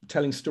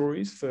telling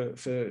stories.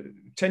 For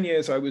 10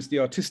 years, I was the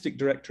artistic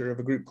director of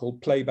a group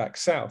called Playback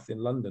South in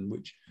London,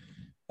 which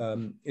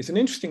is an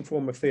interesting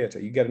form of theatre.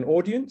 You get an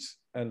audience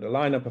and a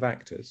lineup of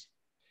actors,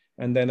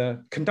 and then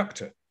a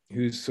conductor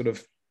who's sort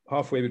of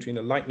halfway between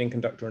a lightning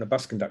conductor and a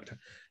bus conductor.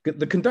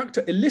 The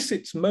conductor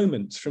elicits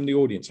moments from the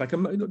audience, like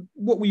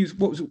what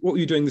were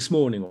you doing this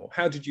morning, or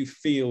how did you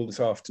feel this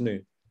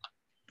afternoon?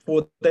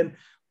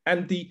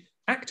 And the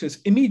actors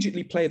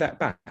immediately play that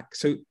back.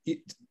 So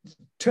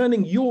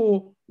turning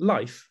your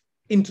life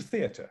into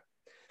theatre.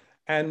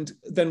 And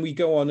then we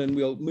go on and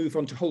we'll move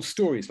on to whole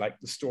stories, like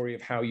the story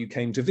of how you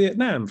came to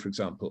Vietnam, for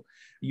example.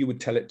 You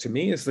would tell it to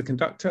me as the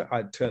conductor.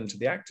 I'd turn to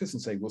the actors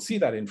and say, we'll see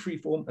that in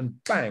freeform, and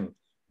bang,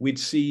 we'd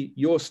see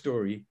your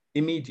story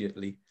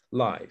immediately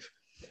live.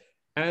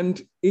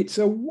 And it's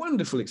a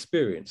wonderful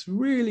experience,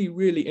 really,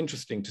 really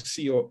interesting to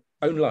see your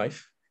own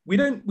life. We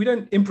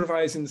don't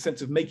improvise in the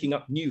sense of making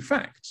up new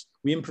facts.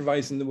 We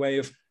improvise in the way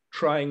of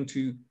trying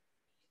to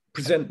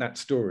present that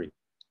story.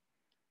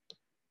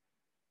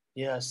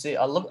 Yeah, see,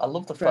 I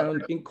love the fact.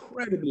 Found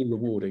incredibly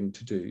rewarding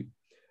to do.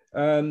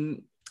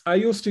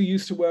 I also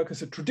used to work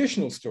as a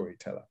traditional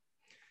storyteller.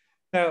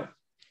 Now,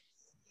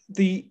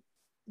 the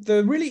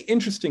really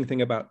interesting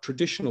thing about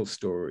traditional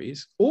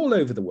stories all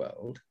over the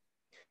world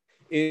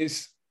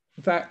is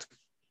that,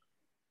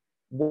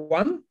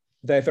 one,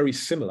 they're very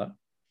similar.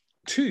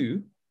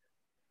 Two,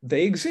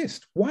 they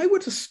exist. Why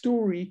would a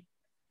story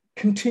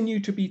continue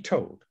to be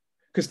told?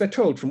 Because they're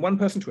told from one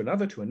person to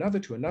another, to another,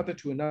 to another,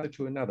 to another,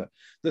 to another.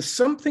 There's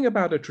something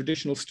about a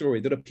traditional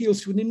story that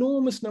appeals to an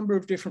enormous number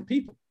of different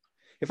people.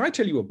 If I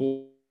tell you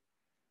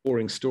a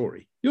boring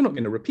story, you're not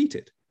going to repeat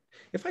it.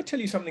 If I tell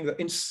you something that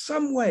in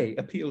some way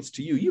appeals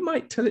to you, you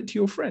might tell it to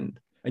your friend,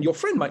 and your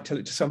friend might tell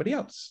it to somebody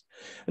else.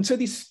 And so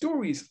these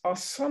stories are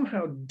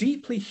somehow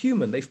deeply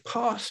human. They've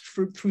passed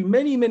through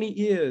many, many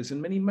ears and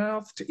many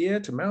mouth to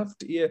ear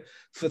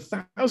for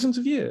thousands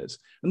of years.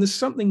 And there's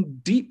something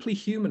deeply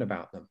human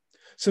about them.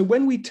 So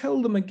when we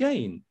tell them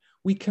again,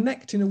 we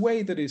connect in a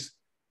way that is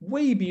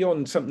way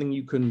beyond something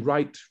you can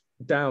write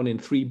down in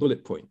 3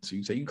 bullet points.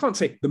 You can't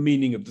say the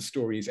meaning of the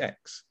story is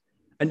X.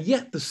 And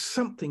yet there's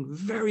something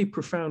very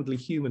profoundly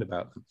human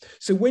about them.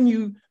 So when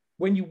you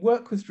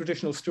work with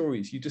traditional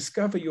stories, you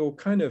discover you're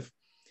kind of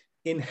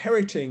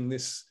inheriting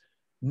this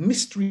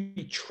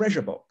mystery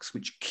treasure box,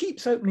 which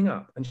keeps opening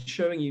up and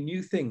showing you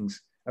new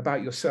things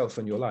about yourself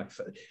and your life.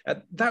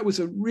 That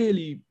was a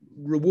really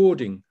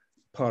rewarding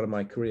part of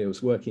my career,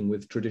 was working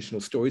with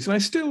traditional stories. And I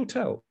still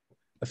tell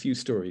a few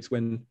stories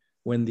when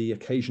the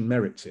occasion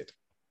merits it.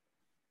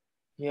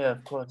 Yeah,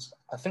 of course.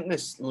 I think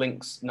this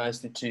links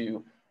nicely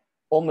to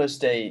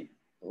almost a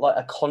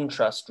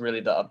contrast,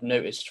 really, that I've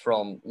noticed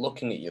from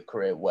looking at your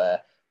career,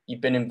 where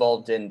you've been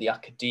involved in the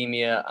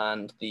academia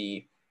and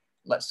the,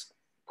 let's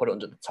put it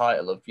under the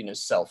title of,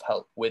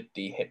 self-help with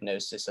the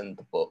hypnosis and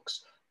the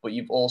books, but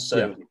you've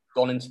also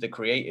gone into the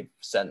creative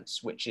sense,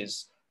 which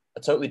is a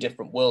totally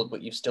different world,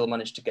 but you've still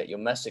managed to get your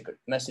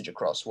message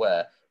across,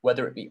 where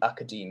whether it be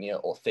academia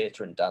or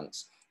theatre and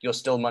dance, you're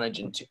still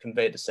managing to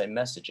convey the same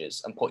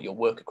messages and put your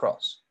work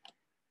across.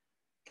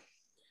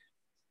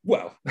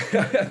 Well,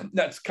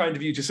 that's kind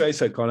of you to say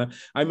so, Connor.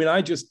 I mean,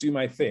 I just do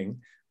my thing.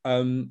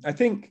 I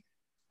think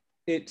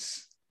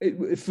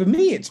for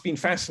me, it's been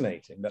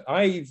fascinating that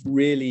I've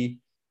really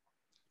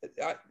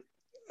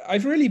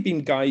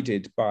been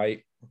guided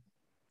by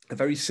a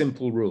very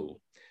simple rule,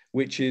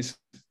 which is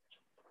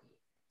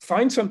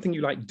find something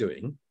you like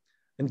doing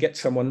and get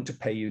someone to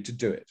pay you to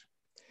do it.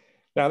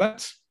 Now,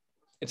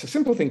 it's a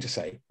simple thing to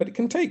say, but it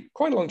can take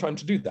quite a long time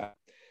to do that.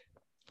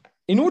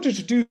 In order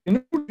to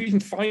even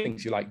find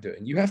things you like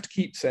doing, you have to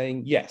keep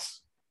saying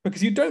yes,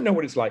 because you don't know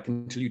what it's like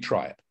until you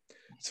try it.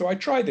 So I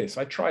try this,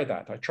 I try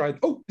that,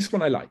 this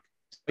one I like.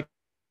 I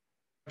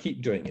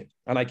keep doing it,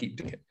 and I keep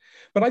doing it.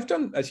 But I've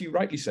done, as you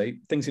rightly say,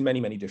 things in many,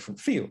 many different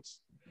fields.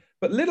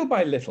 But little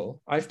by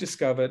little, I've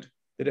discovered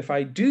that if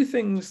I do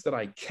things that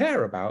I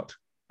care about,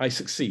 I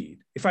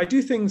succeed. If I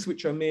do things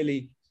which are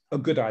merely a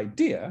good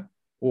idea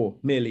or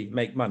merely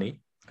make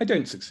money, I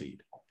don't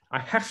succeed. I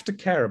have to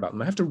care about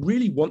them. I have to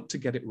really want to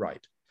get it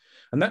right.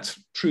 And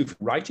that's true for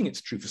writing.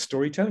 It's true for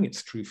storytelling.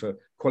 It's true for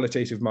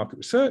qualitative market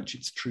research.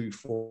 It's true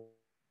for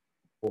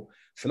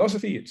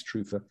philosophy. It's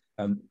true for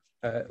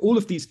all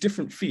of these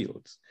different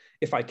fields.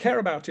 If I care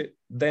about it,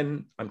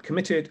 then I'm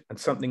committed and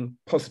something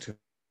positive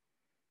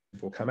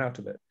will come out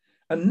of it.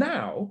 And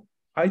now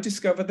I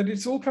discover that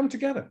it's all come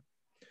together.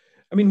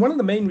 I mean, one of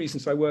the main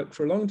reasons I worked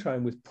for a long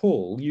time with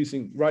Paul,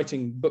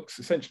 writing books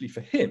essentially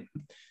for him,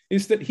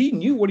 is that he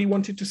knew what he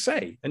wanted to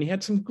say, and he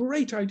had some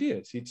great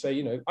ideas. He'd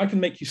say, I can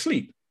make you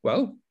sleep.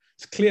 Well,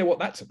 it's clear what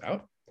that's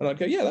about. And I'd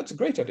go, yeah, that's a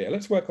great idea.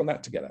 Let's work on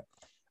that together.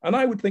 And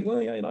I would think,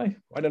 well, yeah,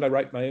 why don't I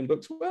write my own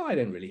books? Well, I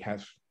don't really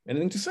have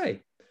anything to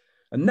say.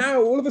 And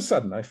now all of a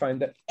sudden I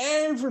find that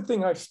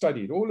everything I've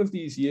studied, all of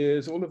these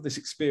years, all of this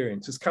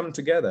experience has come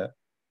together,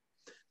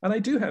 and I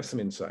do have some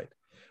insight.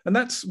 And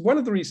that's one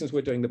of the reasons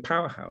we're doing the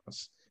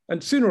Powerhouse.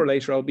 And sooner or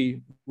later, I'll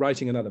be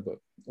writing another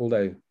book,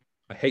 although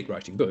I hate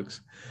writing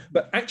books.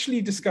 But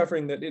actually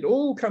discovering that it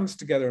all comes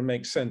together and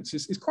makes sense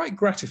is quite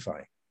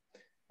gratifying.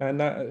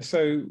 And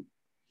so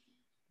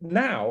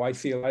now I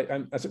feel like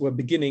I'm, as it were,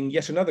 beginning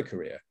yet another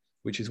career,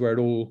 which is where it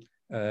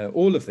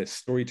all of this,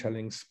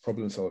 storytelling,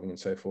 problem solving, and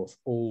so forth,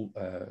 all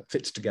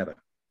fits together.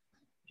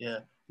 Yeah.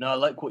 No, I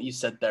like what you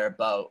said there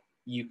about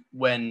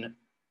when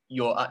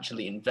you're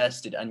actually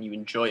invested and you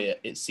enjoy it,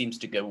 it seems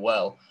to go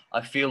well.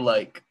 I feel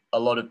like a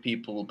lot of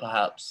people will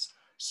perhaps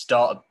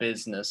start a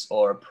business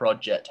or a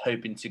project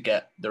hoping to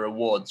get the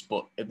rewards,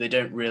 but if they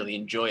don't really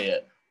enjoy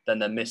it, then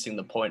they're missing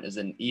the point, as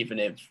in even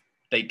if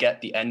they get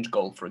the end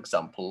goal, for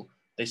example,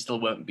 they still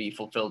won't be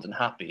fulfilled and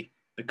happy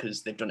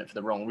because they've done it for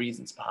the wrong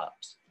reasons,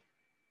 perhaps.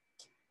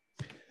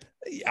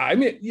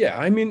 I'm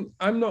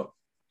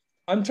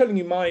telling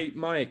you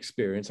my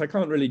experience. I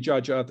can't really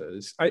judge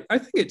others. I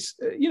think it's,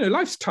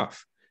 life's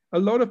tough. A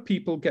lot of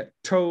people get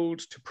told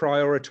to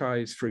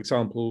prioritize, for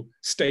example,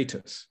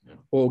 status,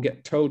 or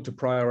get told to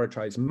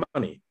prioritize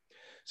money.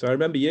 So I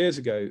remember years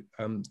ago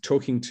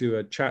talking to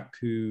a chap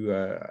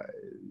who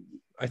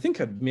I think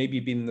had maybe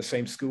been in the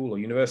same school or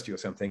university or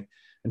something,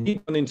 and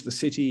he'd gone into the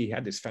city. He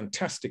had this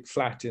fantastic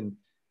flat in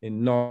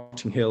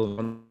Notting Hill,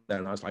 and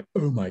I was like,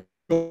 oh my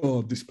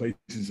God, this place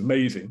is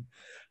amazing.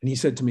 And he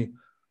said to me,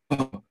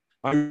 oh,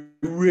 I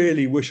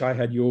really wish I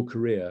had your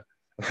career.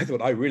 And I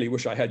thought, I really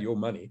wish I had your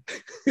money.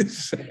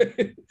 So,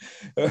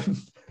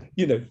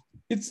 you know,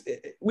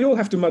 we all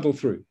have to muddle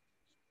through.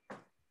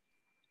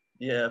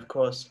 Yeah, of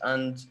course.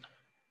 And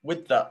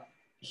with that,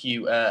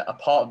 Hugh, a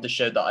part of the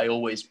show that I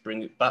always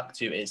bring it back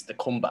to is the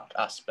comeback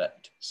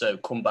aspect. So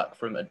comeback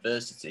from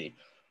adversity.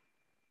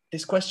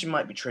 This question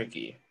might be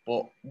tricky,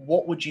 but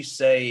what would you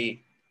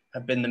say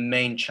have been the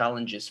main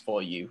challenges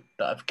for you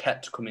that have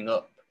kept coming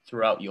up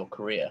throughout your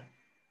career,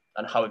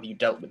 and how have you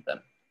dealt with them?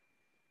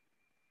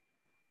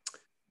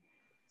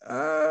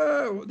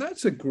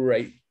 That's a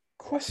great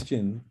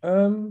question.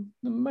 The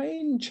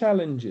main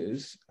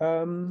challenges,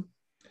 I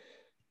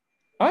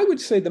would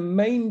say the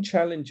main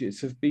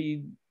challenges have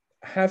been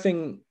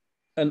having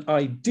an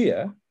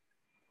idea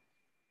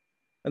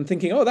and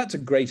thinking, oh, that's a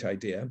great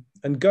idea,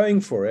 and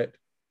going for it,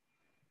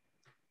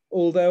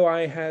 although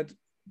I had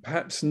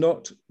perhaps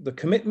not the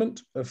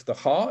commitment of the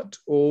heart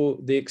or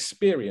the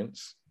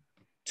experience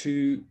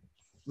to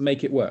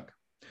make it work.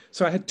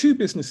 So I had two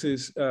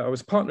businesses, I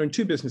was a partner in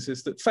two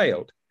businesses that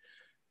failed,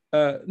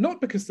 not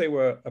because they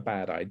were a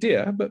bad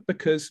idea, but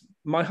because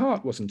my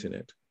heart wasn't in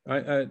it.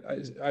 I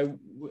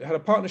had a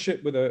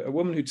partnership with a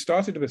woman who'd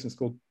started a business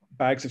called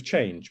Bags of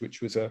Change,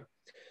 which was a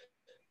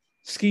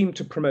scheme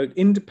to promote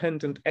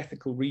independent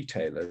ethical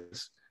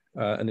retailers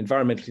and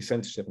environmentally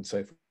sensitive and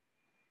so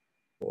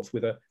forth,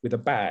 with a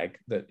bag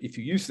that if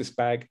you use this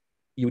bag,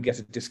 you would get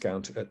a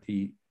discount at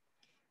the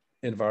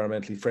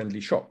environmentally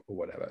friendly shop or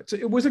whatever. So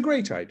it was a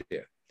great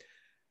idea.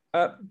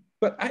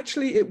 But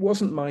actually, it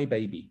wasn't my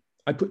baby.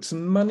 I put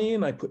some money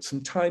in, I put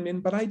some time in,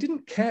 but I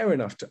didn't care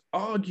enough to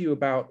argue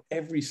about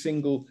every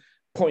single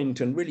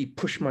point and really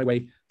push my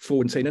way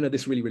forward and say, no,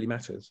 this really, really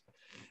matters.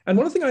 And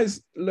one of the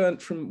things I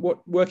learned from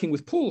working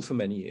with Paul for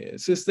many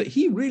years is that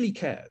he really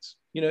cares.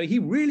 You know, he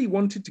really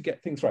wanted to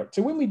get things right.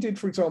 So when we did,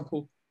 for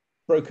example,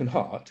 Broken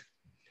Heart,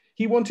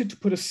 he wanted to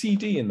put a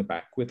CD in the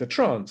back with a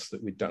trance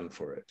that we'd done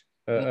for it,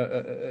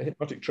 a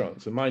hypnotic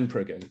trance, a mind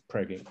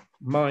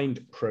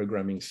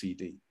programming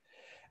CD.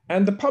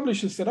 And the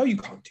publisher said, oh, you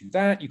can't do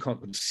that. You can't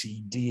put a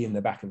CD in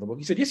the back of the book.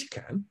 He said, yes, you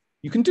can.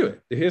 You can do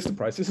it. Here's the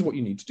price. This is what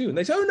you need to do. And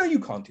they said, oh, no, you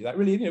can't do that.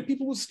 Really, you know,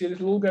 people will steal it.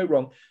 It'll all go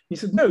wrong. He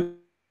said, no,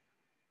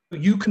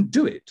 you can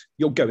do it.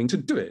 You're going to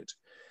do it.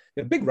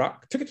 A big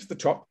ruck, took it to the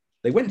top.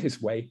 They went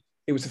his way.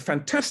 It was a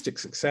fantastic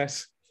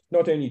success.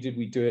 Not only did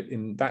we do it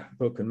in that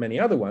book and many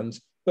other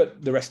ones,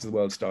 but the rest of the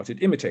world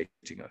started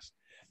imitating us.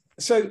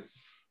 So,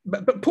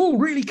 but Paul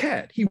really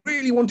cared. He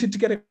really wanted to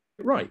get it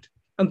right.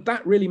 And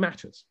that really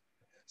matters.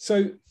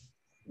 So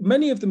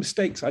many of the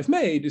mistakes I've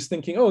made is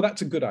thinking, oh,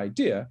 that's a good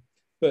idea,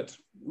 but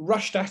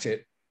rushed at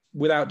it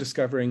without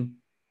discovering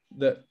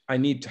that I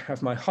need to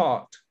have my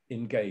heart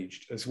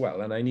engaged as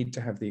well. And I need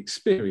to have the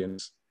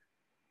experience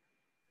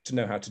to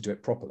know how to do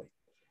it properly.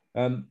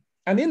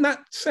 And in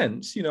that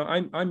sense, you know,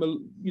 I'm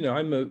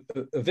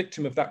a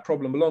victim of that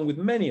problem along with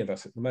many of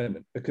us at the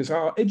moment, because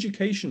our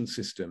education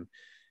system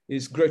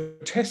is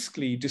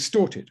grotesquely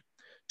distorted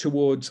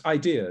towards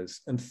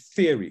ideas and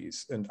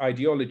theories and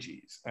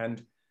ideologies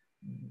and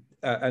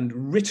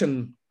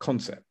written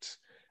concepts.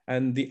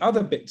 And the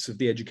other bits of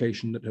the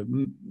education that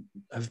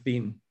have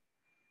been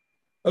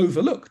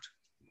overlooked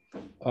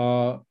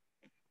are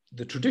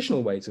the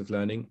traditional ways of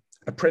learning,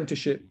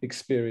 apprenticeship,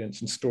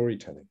 experience, and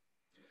storytelling.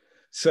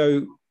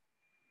 So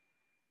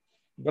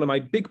one of my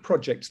big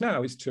projects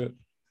now is to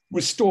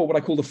restore what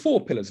I call the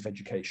 4 pillars of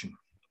education.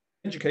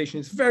 Education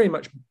is very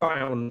much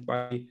bound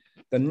by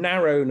the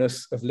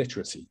narrowness of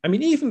literacy. I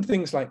mean, even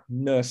things like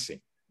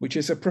nursing, which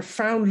is a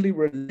profoundly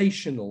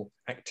relational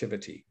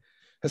activity,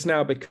 has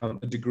now become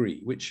a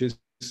degree, which is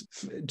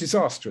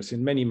disastrous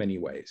in many, many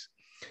ways.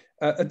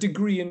 A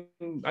degree in,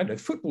 I don't know,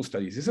 football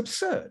studies is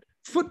absurd.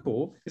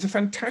 Football is a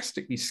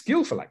fantastically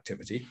skillful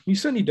activity. You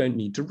certainly don't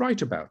need to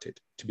write about it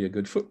to be a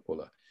good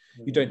footballer.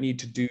 You don't need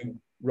to do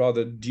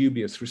rather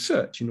dubious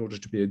research in order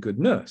to be a good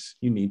nurse.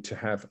 You need to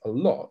have a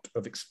lot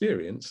of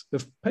experience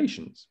of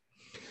patients.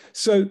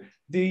 So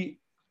the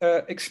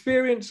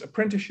experience,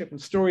 apprenticeship,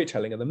 and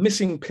storytelling are the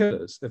missing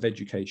pillars of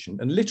education,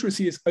 and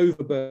literacy is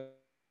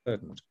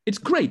overburdened. It's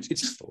great,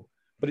 it's useful,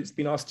 but it's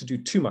been asked to do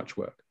too much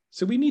work.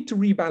 So we need to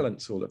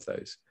rebalance all of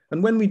those.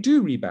 And when we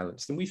do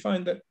rebalance them, we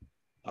find that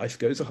life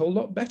goes a whole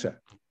lot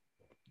better.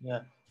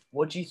 Yeah.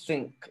 What do you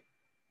think?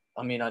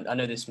 I mean, I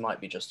know this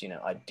might be just, you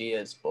know,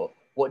 ideas, but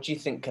what do you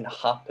think can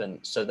happen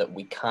so that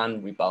we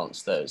can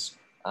rebalance those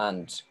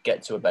and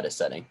get to a better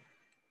setting?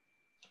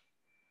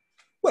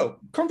 Well,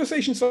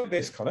 conversations like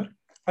this, Connor,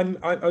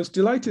 I was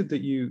delighted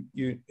that you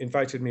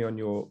invited me on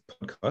your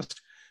podcast,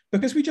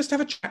 because we just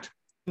have a chat.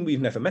 We've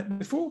never met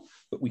before,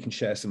 but we can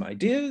share some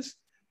ideas.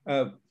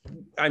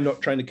 I'm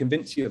not trying to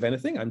convince you of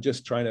anything. I'm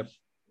just trying to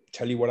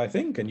tell you what I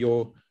think, and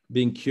you're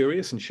being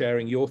curious and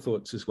sharing your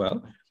thoughts as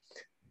well.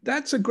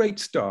 That's a great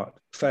start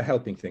for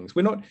helping things.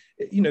 We're not,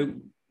 you know,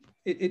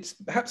 it's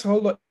perhaps a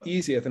whole lot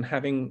easier than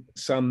having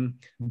some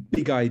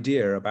big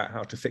idea about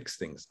how to fix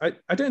things.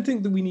 I don't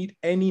think that we need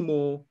any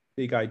more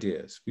big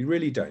ideas. We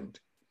really don't.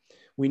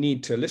 We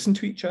need to listen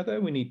to each other.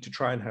 We need to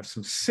try and have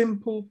some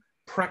simple,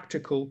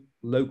 practical,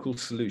 local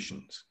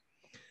solutions.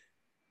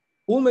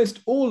 Almost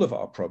all of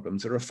our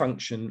problems are a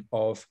function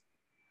of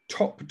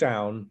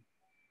top-down,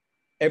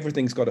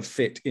 everything's got to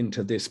fit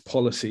into this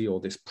policy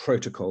or this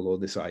protocol or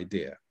this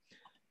idea.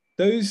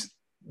 Those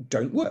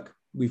don't work.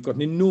 We've got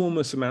an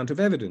enormous amount of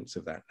evidence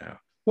of that now.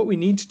 What we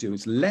need to do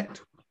is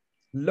let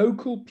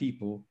local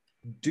people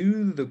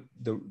do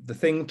the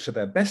thing to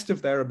the best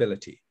of their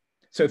ability.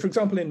 So for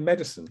example, in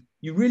medicine,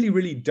 you really,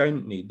 really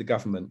don't need the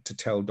government to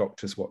tell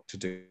doctors what to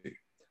do.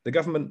 The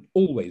government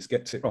always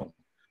gets it wrong.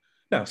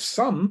 Now,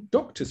 some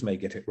doctors may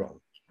get it wrong,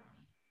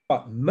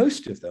 but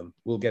most of them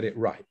will get it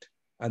right.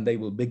 And they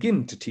will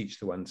begin to teach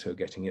the ones who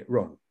are getting it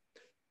wrong,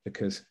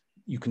 because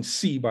you can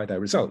see by their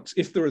results.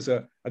 If there is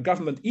a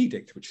government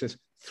edict which says,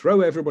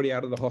 throw everybody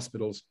out of the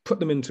hospitals,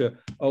 put them into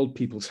old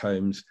people's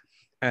homes,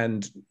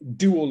 and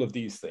do all of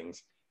these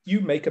things, you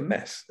make a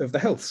mess of the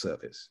health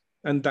service.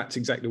 And that's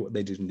exactly what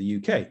they did in the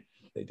UK.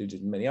 They did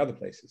it in many other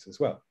places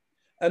as well.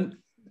 And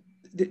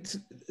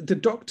the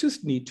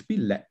doctors need to be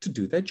let to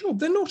do their job.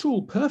 They're not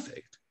all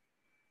perfect,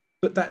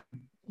 but that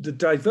the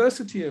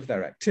diversity of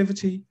their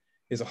activity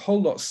is a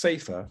whole lot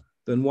safer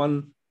than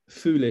one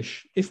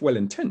foolish, if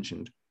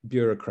well-intentioned,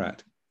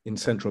 bureaucrat in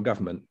central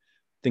government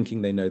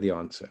thinking they know the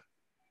answer.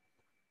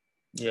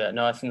 Yeah,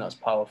 no, I think that's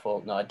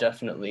powerful. No, I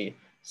definitely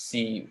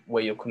see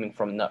where you're coming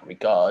from in that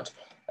regard.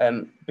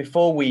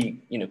 Before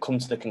we, come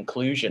to the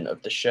conclusion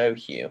of the show,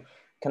 Hugh,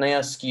 can I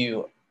ask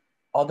you,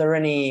 are there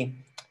any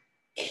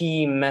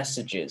key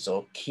messages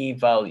or key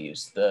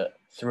values that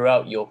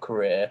throughout your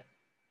career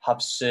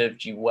have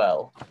served you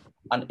well?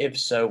 And if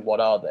so, what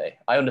are they?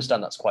 I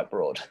understand that's quite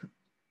broad.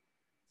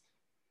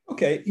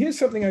 Okay, here's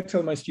something I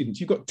tell my students.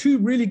 You've got two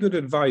really good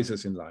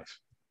advisors in life,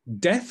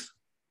 death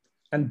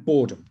and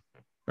boredom,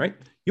 right?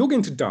 You're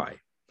going to die.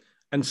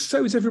 And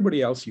so is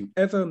everybody else you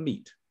ever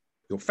meet.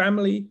 Your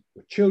family,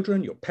 your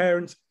children, your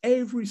parents,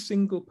 every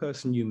single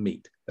person you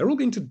meet, they're all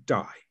going to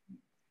die.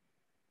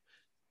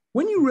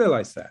 When you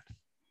realize that,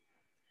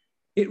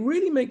 it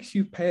really makes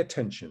you pay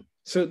attention,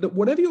 so that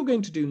whatever you're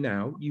going to do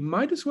now, you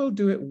might as well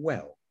do it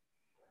well.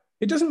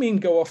 It doesn't mean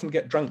go off and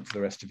get drunk for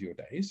the rest of your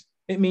days.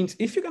 It means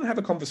if you're going to have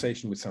a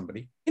conversation with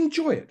somebody,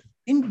 enjoy it.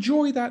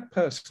 Enjoy that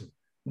person.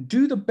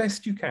 Do the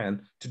best you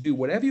can to do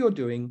whatever you're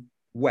doing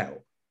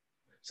well.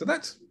 So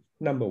that's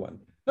number one.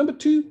 Number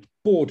two,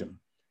 boredom.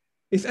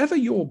 If ever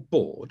you're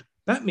bored,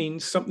 that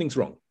means something's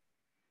wrong.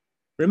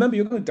 Remember,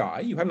 you're going to die.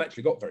 You haven't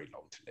actually got very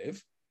long to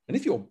live. And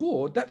if you're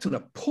bored, that's an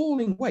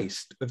appalling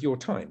waste of your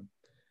time.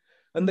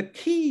 And the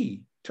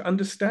key to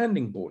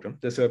understanding boredom,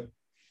 there's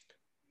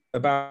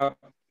about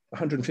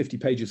 150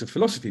 pages of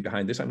philosophy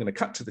behind this. I'm going to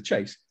cut to the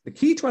chase. The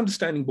key to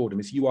understanding boredom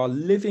is you are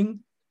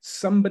living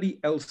somebody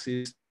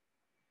else's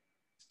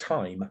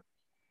time.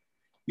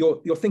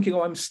 You're thinking,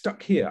 oh, I'm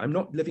stuck here. I'm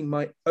not living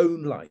my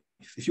own life.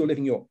 If you're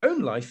living your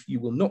own life, you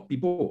will not be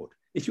bored.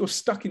 If you're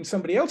stuck in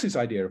somebody else's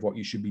idea of what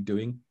you should be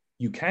doing,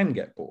 you can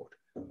get bored.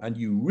 And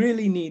you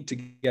really need to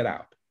get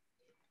out.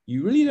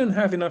 You really don't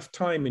have enough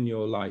time in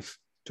your life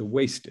to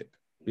waste it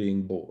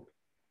being bored.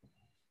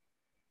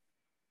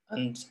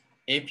 And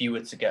if you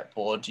were to get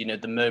bored,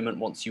 the moment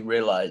once you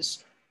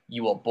realize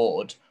you are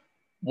bored,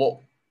 what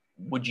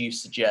would you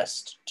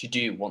suggest to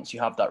do once you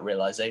have that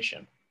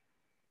realization?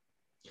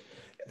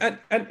 And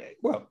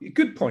well,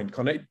 good point,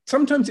 Connor.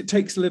 Sometimes it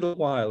takes a little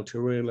while to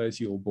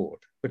realize you're bored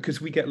because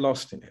we get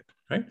lost in it,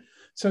 right?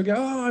 So go,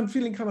 oh, I'm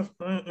feeling kind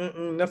of,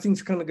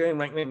 nothing's kind of going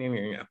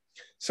right.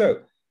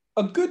 So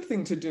a good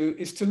thing to do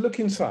is to look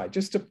inside,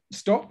 just to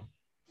stop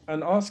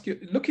and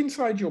look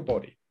inside your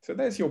body. So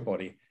there's your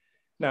body.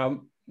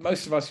 Now,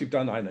 most of us who've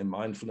done,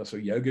 mindfulness or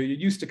yoga, you're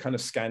used to kind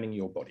of scanning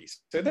your bodies.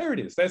 So there it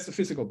is, there's the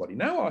physical body.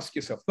 Now ask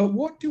yourself, but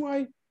what do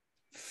I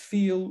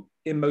feel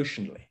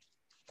emotionally?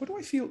 What do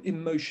I feel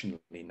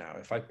emotionally now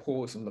if I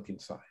pause and look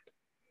inside?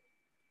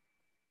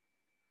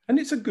 And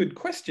it's a good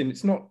question.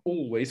 It's not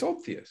always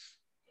obvious.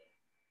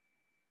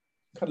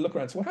 Kind of look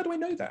around and say, well, how do I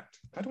know that?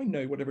 How do I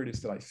know whatever it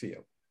is that I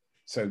feel?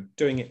 So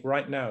doing it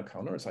right now,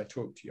 Connor, as I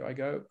talk to you, I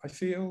go, I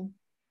feel,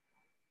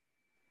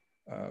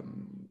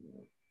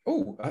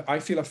 I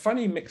feel a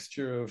funny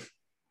mixture of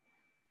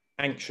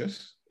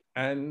anxious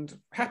and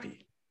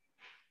happy.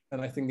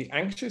 And I think the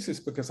anxious is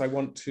because I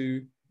want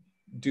to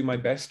do my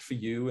best for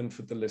you and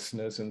for the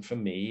listeners and for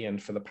me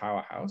and for the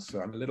powerhouse.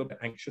 So I'm a little bit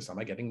anxious. Am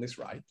I getting this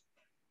right?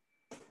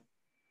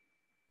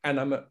 And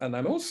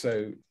I'm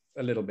also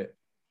a little bit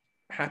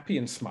happy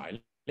and smiling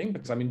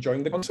because I'm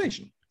enjoying the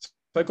conversation. So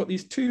I've got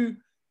these two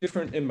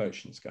different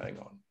emotions going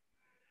on.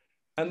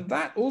 And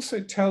that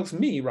also tells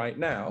me right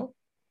now,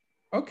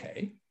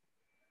 okay,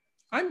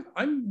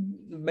 I'm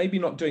maybe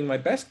not doing my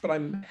best, but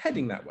I'm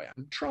heading that way.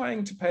 I'm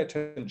trying to pay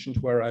attention to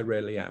where I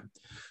really am.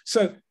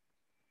 So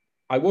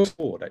I was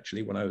bored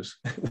actually when I was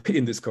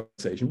in this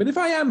conversation, but if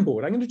I am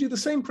bored, I'm going to do the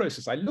same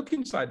process. I look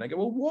inside and I go,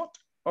 well, what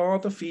are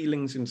the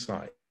feelings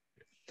inside?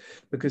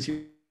 Because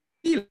you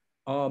feel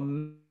are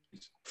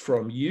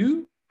from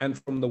you and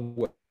from the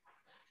world.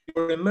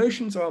 Your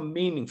emotions are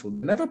meaningful,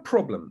 never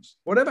problems.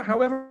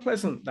 However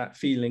pleasant that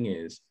feeling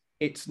is,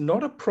 It's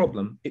not a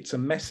problem, it's a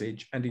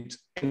message, and it's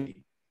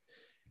energy.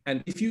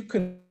 And if you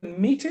can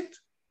meet it,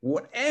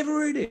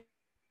 whatever it is,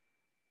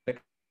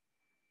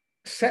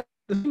 accept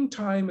the same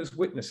time as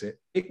witness it,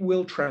 it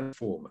will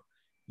transform.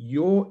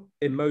 Your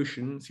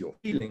emotions, your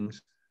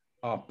feelings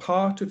are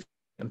part of you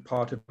and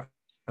part of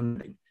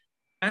understanding.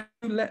 And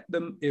you let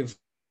them evolve,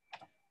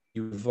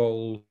 you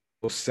evolve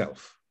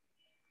yourself.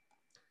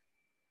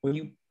 When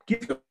you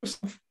give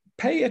yourself,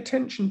 pay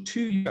attention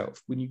to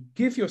yourself, when you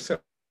give yourself,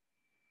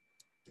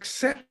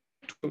 accept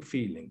your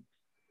feeling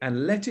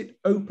and let it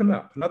open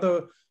up.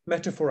 Another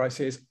metaphor I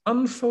say is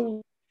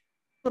unfold.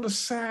 Not a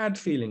sad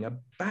feeling, a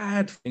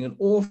bad feeling, an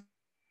awful.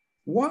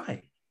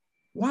 Why?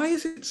 Why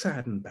is it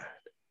sad and bad?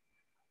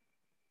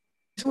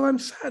 So I'm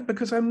sad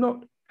because I'm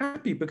not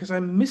happy, because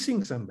I'm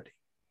missing somebody.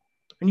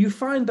 And you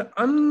find that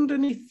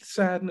underneath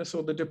sadness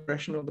or the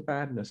depression or the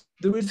badness,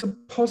 there is a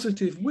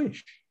positive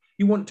wish.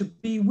 You want to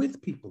be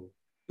with people.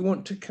 You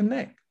want to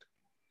connect.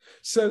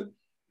 So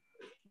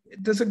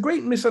there's a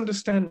great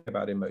misunderstanding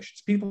about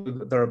emotions. People,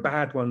 there are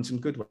bad ones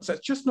and good ones.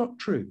 That's just not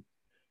true.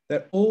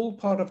 They're all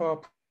part of our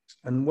process.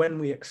 And when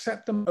we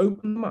accept them,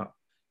 open them up,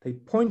 they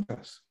point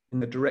us in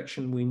the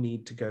direction we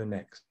need to go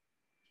next.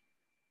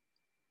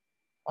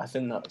 I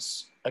think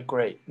that's a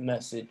great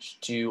message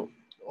to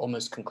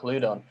almost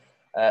conclude on.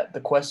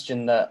 The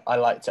question that I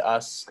like to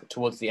ask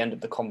towards the end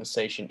of the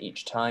conversation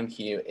each time,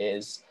 Hugh,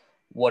 is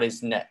what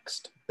is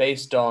next?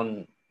 Based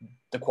on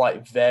the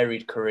quite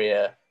varied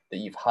career that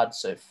you've had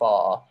so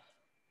far,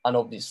 and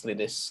obviously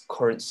this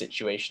current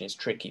situation is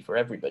tricky for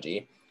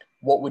everybody,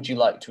 what would you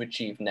like to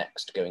achieve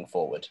next going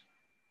forward?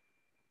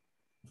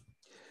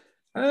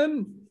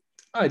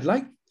 I'd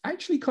like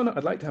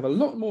to have a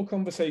lot more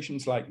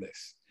conversations like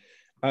this.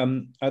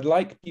 I'd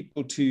like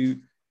people to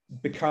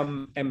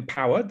become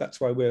empowered. That's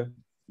why we're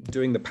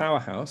doing the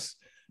Powerhouse,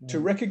 to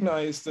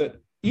recognize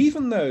that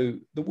even though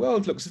the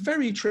world looks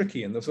very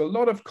tricky and there's a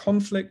lot of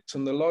conflict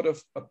and a lot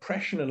of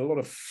oppression and a lot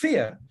of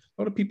fear,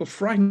 a lot of people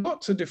frightened,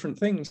 lots of different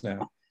things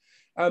now,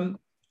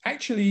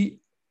 actually,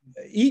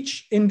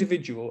 each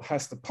individual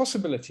has the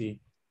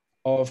possibility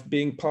of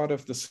being part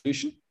of the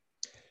solution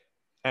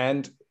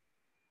and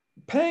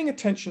paying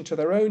attention to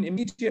their own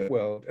immediate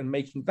world and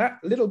making that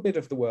little bit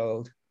of the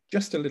world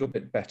just a little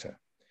bit better.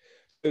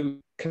 So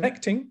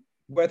connecting,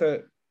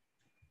 whether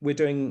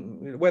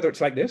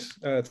it's like this,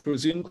 through a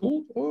Zoom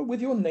call, or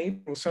with your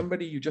neighbor or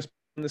somebody you just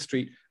on the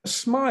street, a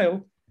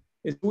smile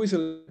is always a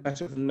little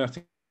better than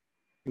nothing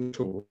at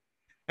all.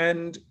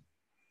 And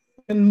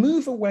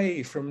move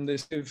away from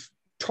this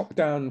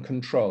top-down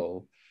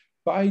control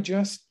by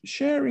just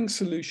sharing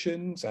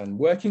solutions and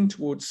working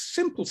towards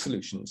simple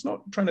solutions,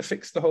 not trying to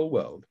fix the whole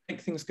world,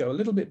 make things go a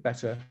little bit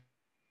better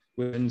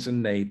with friends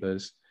and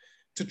neighbors,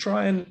 to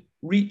try and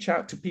reach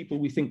out to people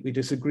we think we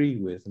disagree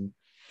with and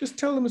just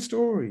tell them a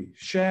story,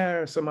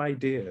 share some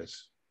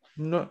ideas,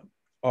 not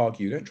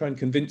argue. Don't try and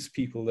convince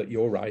people that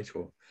you're right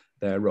or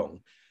they're wrong.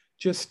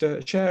 Just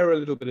share a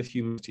little bit of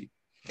humanity.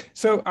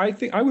 So I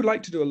think I would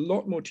like to do a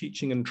lot more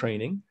teaching and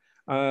training.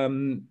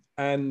 The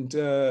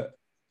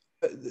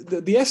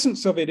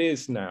essence of it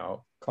is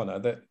now, Connor,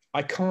 that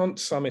I can't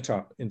sum it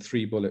up in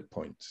 3 bullet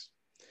points.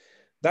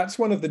 That's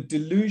one of the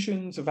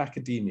delusions of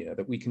academia,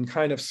 that we can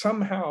kind of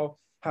somehow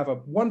have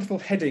a wonderful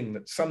heading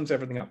that sums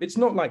everything up. It's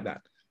not like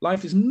that.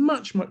 Life is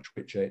much, much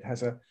richer. It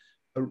has a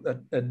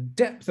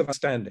depth of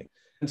understanding.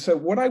 And so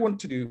what I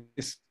want to do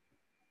is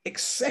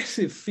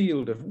excessive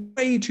field of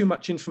way too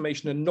much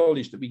information and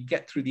knowledge that we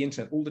get through the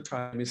internet all the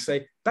time is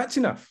say, that's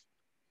enough.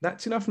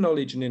 That's enough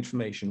knowledge and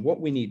information. What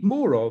we need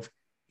more of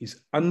is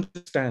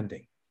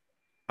understanding.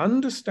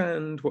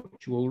 Understand what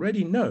you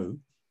already know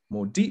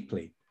more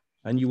deeply,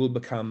 and you will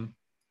become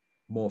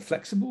more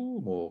flexible,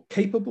 more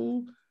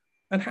capable,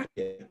 and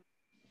happier.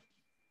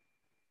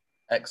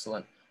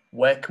 Excellent.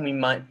 Where can we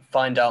might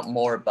find out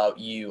more about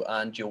you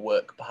and your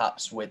work,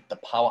 perhaps with the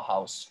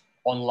Powerhouse,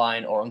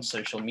 online or on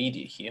social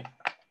media here?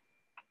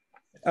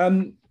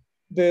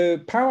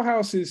 The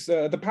Powerhouse is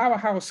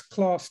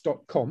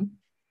thepowerhouseclass.com.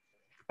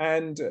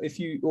 And if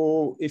you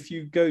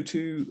go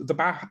to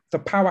the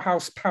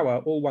Powerhouse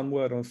Power, all one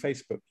word, on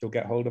Facebook, you'll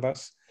get hold of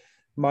us.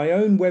 My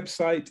own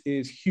website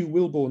is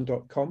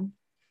hughwilbourn.com.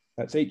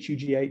 That's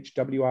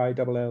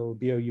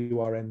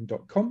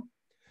HUGHWILLBOURN.com.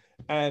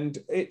 And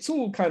it's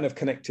all kind of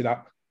connected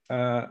up.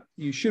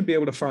 You should be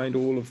able to find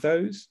all of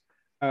those.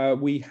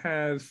 We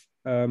have,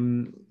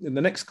 the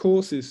next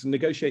course is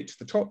Negotiate to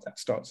the Top. That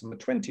starts on the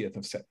 20th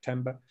of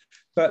September.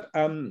 But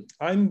I'm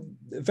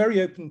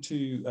very open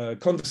to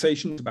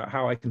conversations about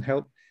how I can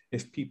help.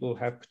 If people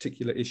have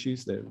particular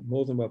issues, they're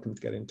more than welcome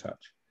to get in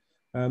touch.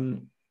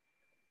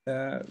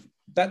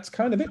 That's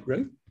kind of it,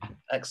 really.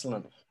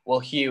 Excellent. Well,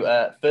 Hugh,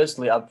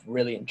 firstly, I've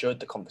really enjoyed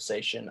the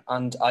conversation,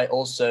 and I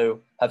also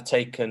have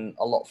taken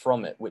a lot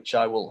from it, which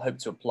I will hope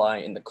to apply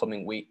in the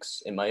coming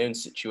weeks in my own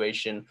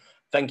situation.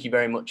 Thank you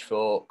very much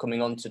for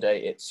coming on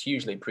today. It's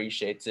hugely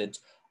appreciated,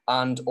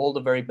 and all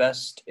the very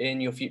best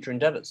in your future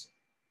endeavours.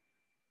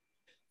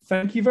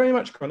 Thank you very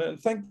much, Connor,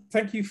 and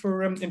thank you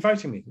for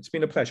inviting me. It's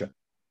been a pleasure.